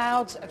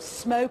clouds of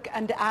smoke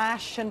and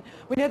ash, and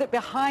we know that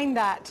behind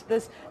that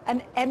there's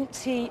an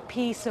empty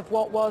piece of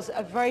what was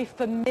a very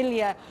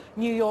familiar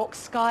New York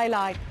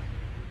skyline.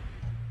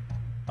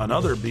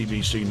 Another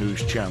BBC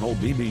News channel,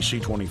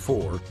 BBC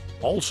 24,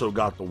 also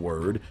got the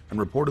word and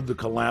reported the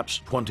collapse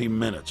 20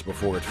 minutes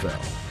before it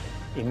fell.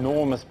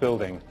 Enormous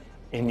building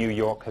in New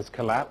York has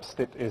collapsed.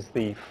 It is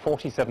the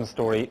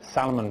 47-story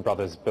Salomon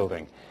Brothers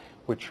building,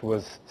 which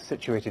was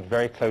situated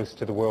very close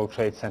to the World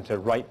Trade Center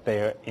right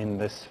there in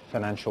this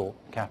financial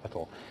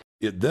capital.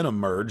 It then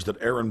emerged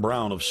that Aaron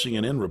Brown of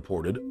CNN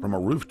reported from a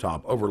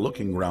rooftop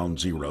overlooking Ground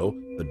Zero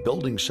that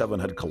Building 7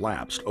 had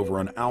collapsed over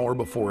an hour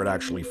before it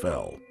actually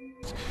fell.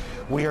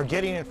 We are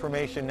getting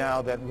information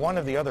now that one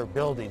of the other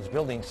buildings,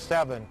 Building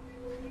 7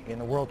 in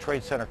the World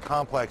Trade Center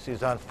complex,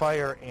 is on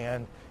fire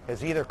and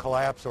has either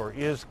collapsed or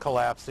is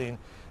collapsing.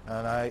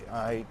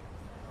 And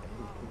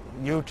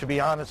you, to be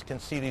honest, can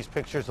see these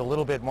pictures a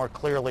little bit more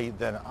clearly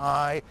than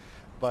I.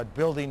 But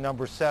building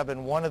number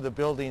 7, one of the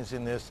buildings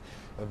in this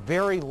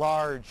very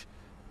large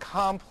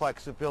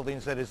complex of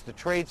buildings that is the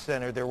Trade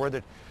Center, there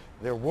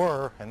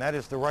were, and that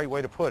is the right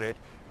way to put it,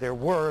 there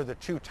were the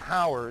two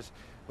towers,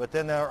 but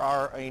then there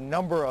are a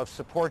number of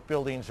support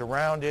buildings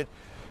around it,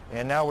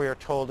 and now we are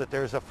told that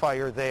there's a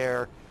fire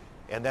there,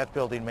 and that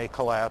building may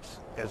collapse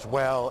as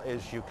well,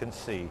 as you can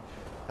see.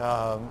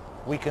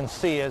 We can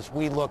see as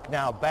we look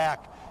now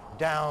back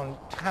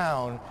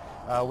downtown,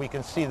 we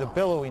can see the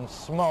billowing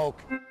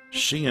smoke.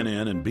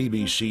 CNN and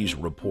BBC's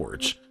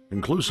reports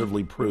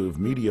conclusively prove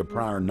media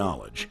prior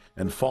knowledge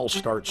and false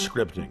start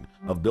scripting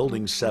of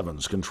Building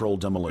 7's controlled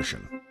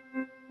demolition.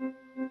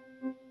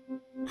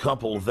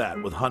 Couple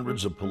that with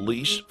hundreds of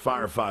police,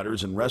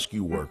 firefighters, and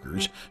rescue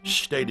workers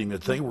stating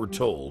that they were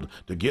told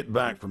to get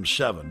back from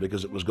 7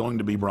 because it was going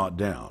to be brought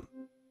down.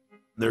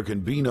 There can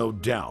be no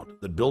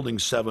doubt that Building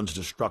 7's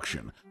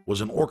destruction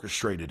was an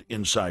orchestrated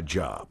inside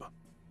job.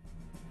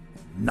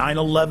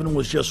 9/11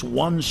 was just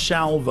one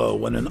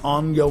salvo in an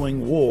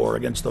ongoing war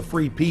against the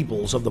free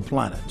peoples of the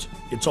planet.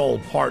 It's all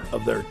part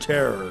of their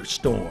terror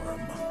storm.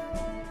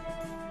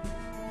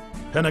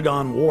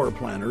 Pentagon war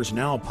planners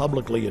now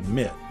publicly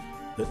admit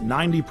that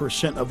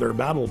 90% of their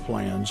battle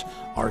plans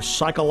are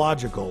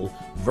psychological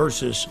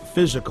versus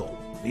physical.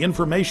 The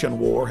information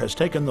war has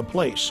taken the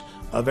place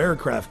of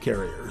aircraft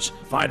carriers,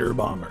 fighter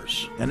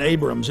bombers, and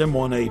Abrams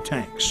M1A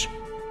tanks.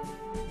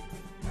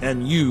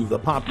 And you, the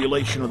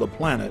population of the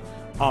planet,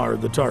 are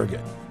the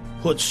target.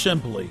 Put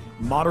simply,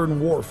 modern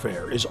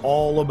warfare is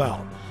all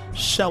about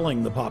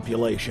selling the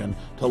population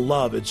to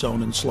love its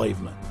own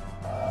enslavement.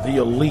 The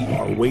elite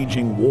are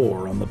waging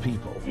war on the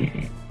people.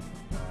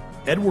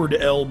 Edward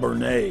L.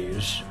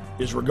 Bernays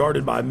is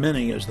regarded by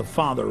many as the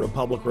father of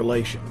public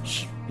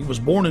relations. He was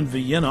born in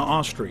Vienna,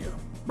 Austria.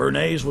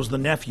 Bernays was the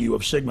nephew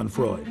of Sigmund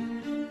Freud.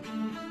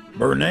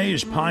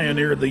 Bernays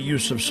pioneered the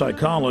use of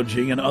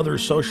psychology and other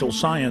social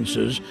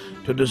sciences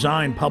to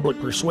design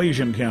public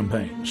persuasion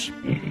campaigns.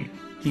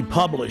 He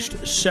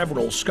published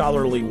several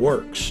scholarly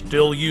works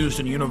still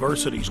used in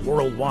universities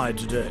worldwide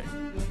today.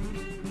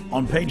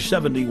 On page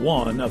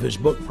 71 of his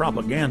book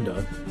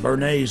Propaganda,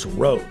 Bernays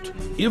wrote,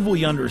 "If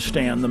we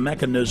understand the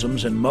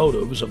mechanisms and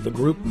motives of the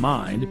group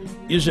mind,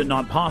 is it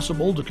not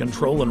possible to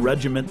control and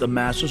regiment the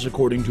masses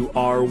according to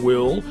our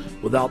will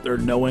without their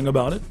knowing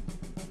about it?"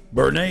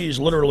 Bernays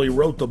literally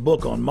wrote the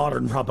book on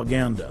modern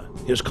propaganda.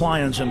 His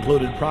clients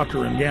included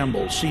Procter &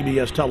 Gamble,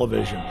 CBS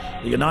Television,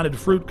 the United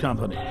Fruit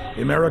Company,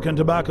 the American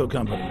Tobacco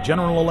Company,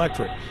 General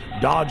Electric,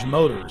 Dodge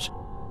Motors,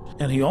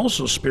 and he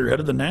also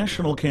spearheaded the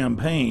national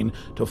campaign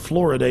to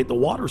fluoridate the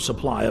water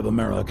supply of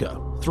America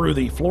through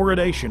the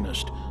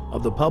fluoridationist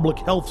of the Public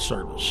Health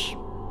Service.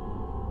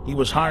 He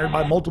was hired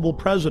by multiple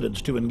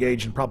presidents to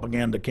engage in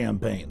propaganda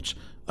campaigns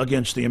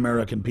against the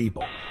American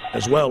people,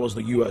 as well as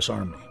the U.S.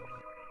 Army.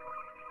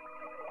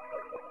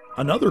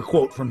 Another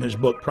quote from his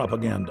book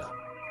Propaganda: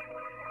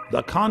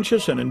 "The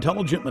conscious and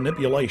intelligent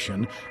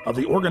manipulation of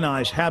the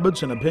organized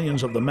habits and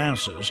opinions of the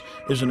masses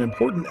is an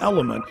important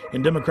element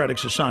in democratic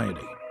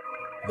society.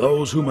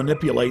 Those who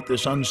manipulate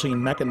this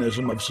unseen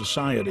mechanism of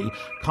society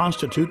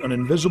constitute an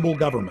invisible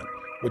government,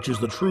 which is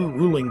the true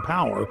ruling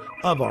power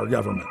of our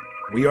government.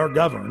 We are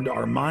governed,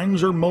 our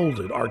minds are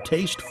molded, our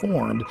taste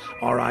formed,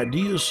 our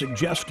ideas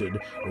suggested,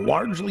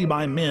 largely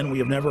by men we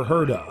have never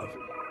heard of."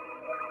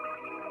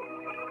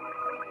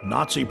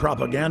 Nazi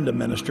propaganda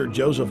minister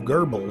Joseph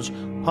Goebbels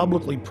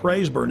publicly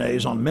praised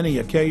Bernays on many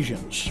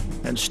occasions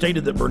and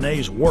stated that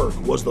Bernays' work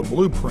was the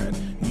blueprint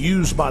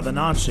used by the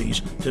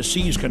Nazis to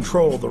seize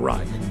control of the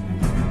Reich.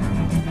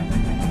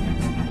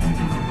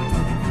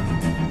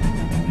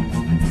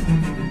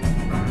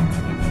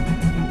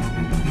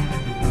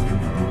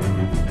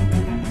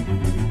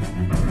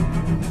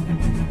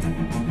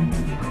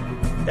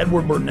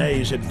 Edward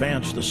Bernays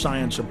advanced the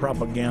science of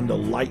propaganda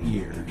light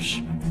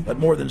years, But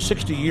more than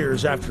 60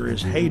 years after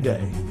his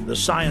heyday, the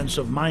science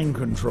of mind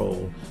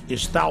control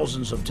is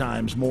thousands of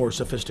times more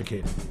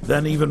sophisticated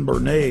than even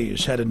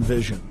Bernays had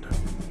envisioned.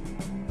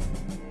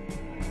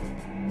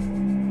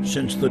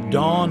 Since the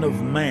dawn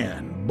of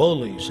man,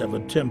 bullies have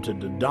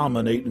attempted to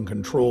dominate and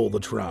control the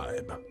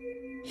tribe.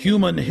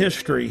 Human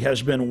history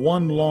has been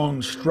one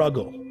long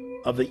struggle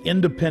of the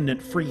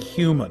independent free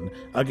human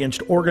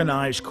against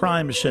organized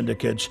crime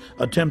syndicates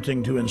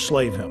attempting to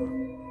enslave him.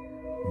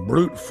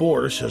 Brute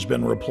force has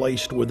been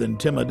replaced with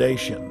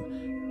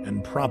intimidation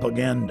and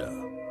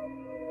propaganda.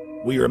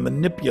 We are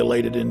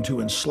manipulated into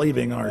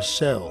enslaving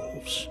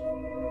ourselves.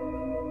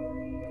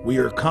 We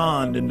are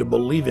conned into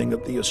believing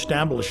that the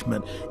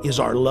establishment is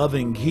our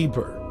loving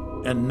keeper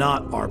and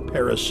not our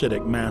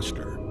parasitic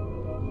master.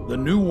 The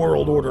New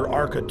World Order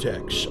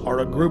architects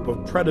are a group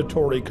of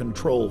predatory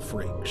control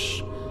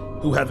freaks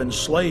who have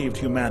enslaved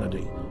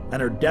humanity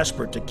and are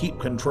desperate to keep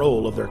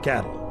control of their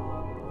cattle.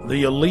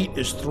 The elite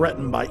is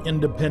threatened by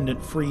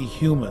independent free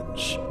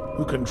humans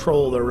who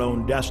control their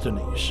own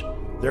destinies.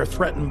 They're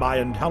threatened by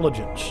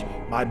intelligence,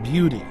 by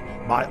beauty,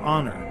 by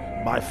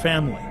honor, by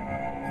family.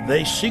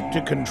 They seek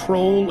to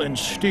control and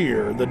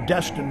steer the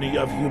destiny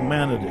of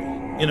humanity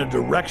in a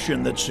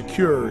direction that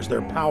secures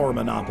their power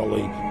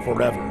monopoly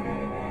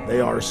forever. They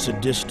are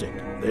sadistic.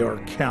 They are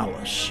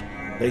callous.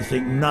 They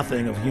think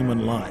nothing of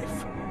human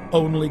life,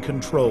 only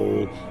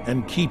control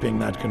and keeping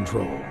that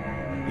control.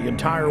 The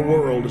entire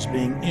world is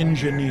being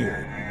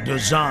engineered,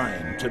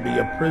 designed to be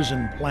a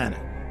prison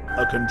planet,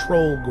 a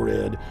control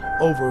grid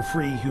over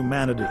free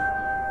humanity,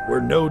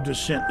 where no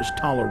dissent is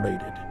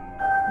tolerated.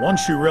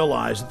 Once you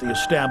realize that the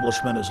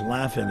establishment is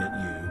laughing at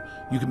you,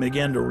 you can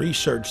begin to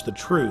research the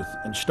truth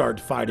and start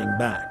fighting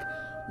back.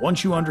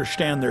 Once you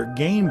understand their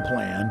game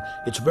plan,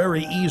 it's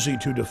very easy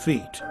to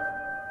defeat.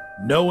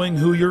 Knowing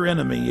who your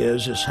enemy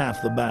is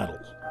half the battle.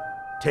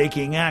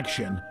 Taking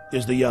action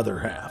is the other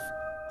half.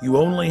 You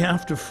only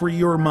have to free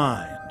your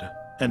mind,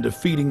 and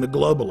defeating the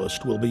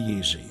globalist will be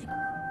easy.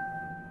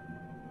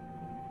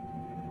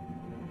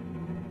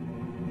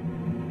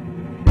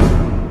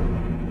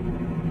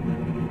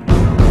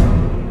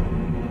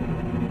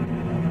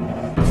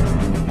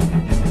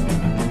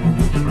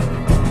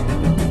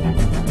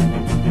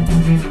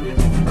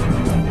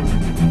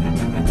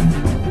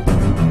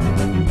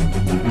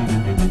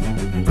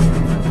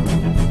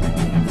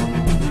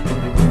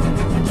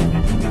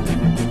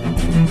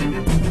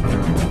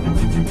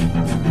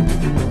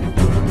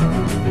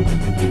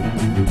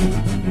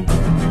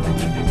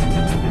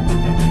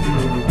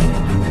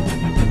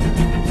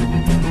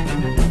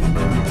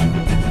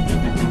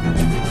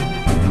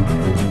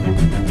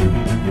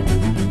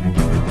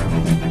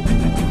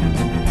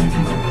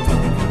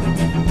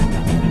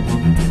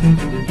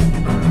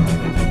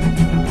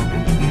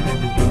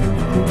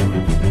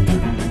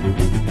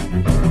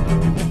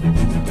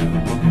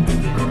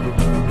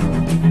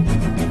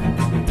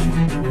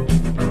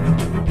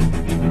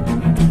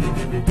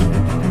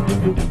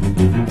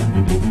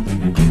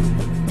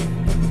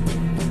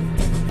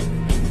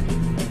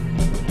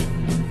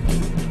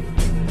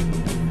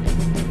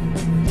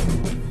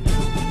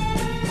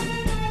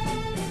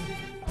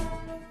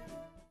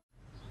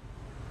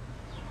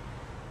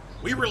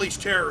 We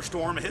released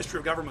TerrorStorm, a history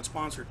of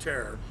government-sponsored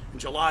terror, in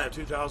July of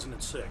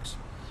 2006.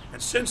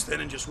 And since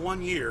then, in just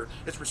 1 year,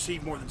 it's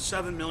received more than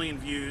 7 million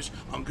views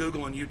on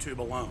Google and YouTube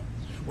alone.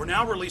 We're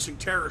now releasing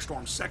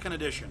TerrorStorm 2nd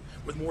edition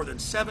with more than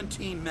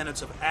 17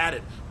 minutes of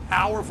added,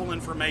 powerful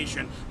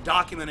information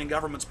documenting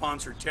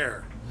government-sponsored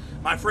terror.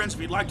 My friends, if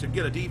you'd like to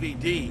get a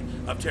DVD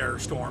of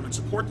TerrorStorm and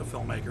support the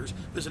filmmakers,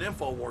 visit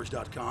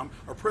Infowars.com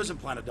or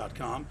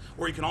PrisonPlanet.com,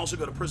 or you can also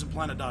go to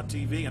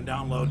PrisonPlanet.tv and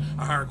download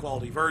a higher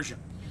quality version.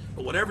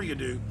 But whatever you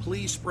do,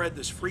 please spread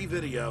this free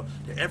video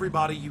to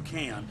everybody you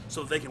can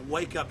so that they can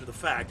wake up to the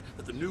fact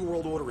that the New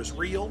World Order is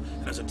real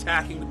and is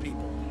attacking the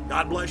people.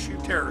 God bless you.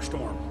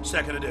 TerrorStorm,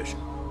 2nd edition.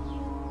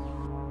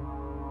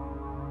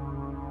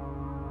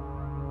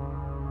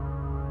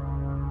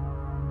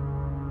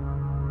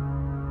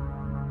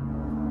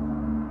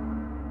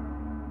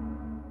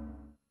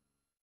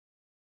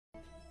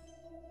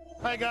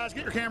 Hey guys,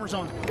 get your cameras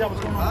on. Yeah,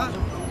 what's going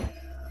on?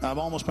 I've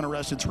almost been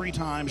arrested 3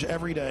 times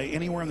every day,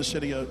 anywhere in the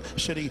city,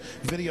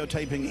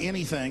 videotaping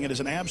anything. It is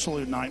an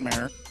absolute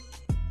nightmare.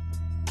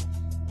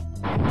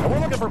 And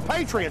we're looking for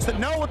patriots that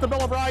know what the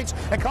Bill of Rights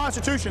and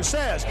Constitution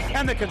says,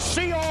 and that can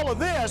see all of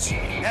this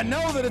and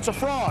know that it's a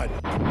fraud.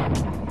 4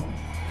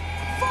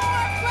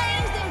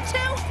 planes in 2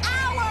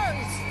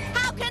 hours!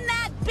 How can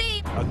that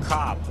be? A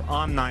cop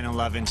on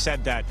 9/11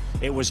 said that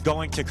it was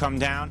going to come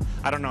down.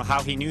 I don't know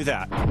how he knew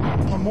that.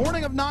 On the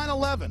morning of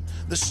 9/11,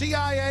 the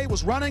CIA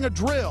was running a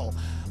drill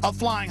of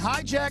flying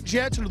hijacked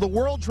jets into the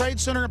World Trade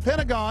Center and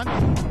Pentagon.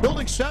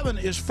 Building 7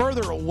 is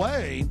further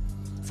away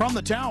from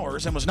the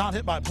towers and was not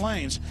hit by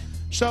planes.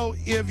 So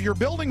if your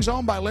building's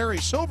owned by Larry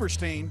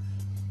Silverstein,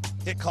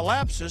 it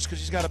collapses because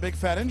he's got a big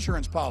fat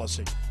insurance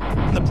policy.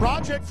 The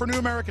Project for New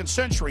American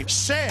Century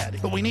said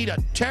that we need a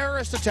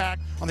terrorist attack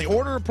on the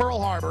Order of Pearl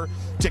Harbor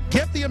to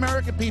get the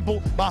American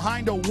people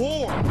behind a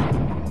war.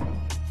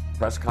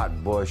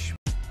 Prescott Bush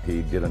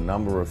He did a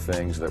number of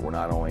things that were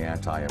not only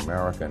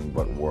anti-American,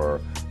 but were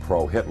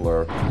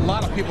pro-Hitler. A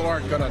lot of people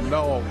aren't going to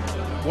know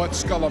what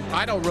Skull.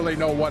 I don't really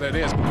know what it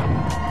is.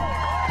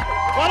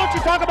 Why don't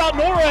you talk about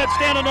NORAD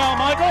standing down,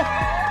 Michael?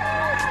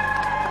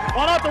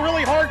 Why not the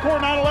really hardcore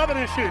 9/11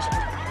 issues?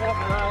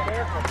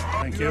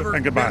 Thank you,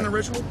 and goodbye. Been the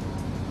ritual?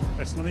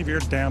 It's none of your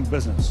damn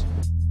business.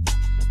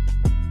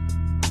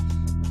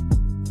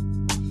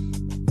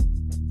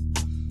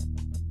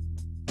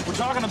 We're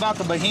talking about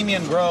the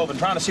Bohemian Grove and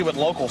trying to see what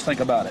locals think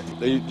about it.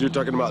 You're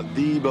talking about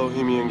the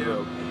Bohemian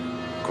Grove,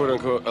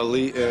 quote-unquote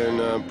elite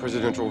and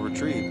presidential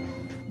retreat.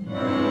 I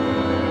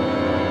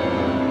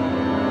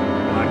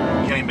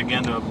can't even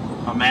begin to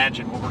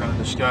imagine what we're going to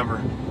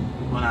discover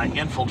when I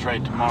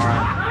infiltrate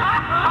tomorrow.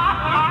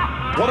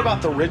 What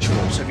about the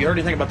rituals? Have you heard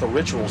anything about the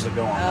rituals that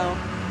go on?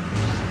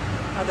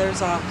 Oh,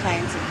 there's all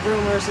kinds of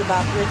rumors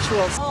about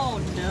rituals. Oh,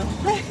 no.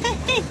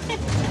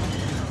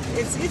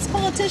 it's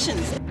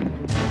politicians.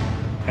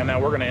 And now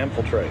we're going to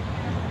infiltrate.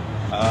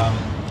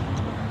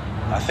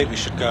 I think we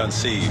should go and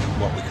see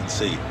what we can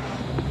see.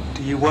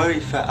 Do you worry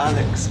for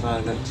Alex,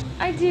 Violet?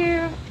 I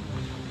do.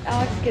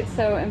 Alex gets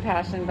so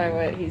impassioned by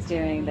what he's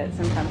doing that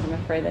sometimes I'm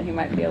afraid that he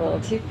might be a little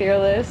too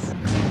fearless.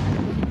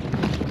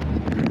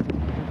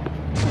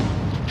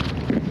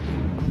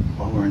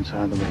 While we're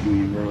inside the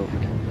Bohemian Grove.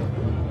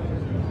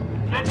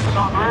 Citizens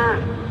on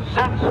Earth,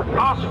 sets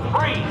us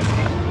free.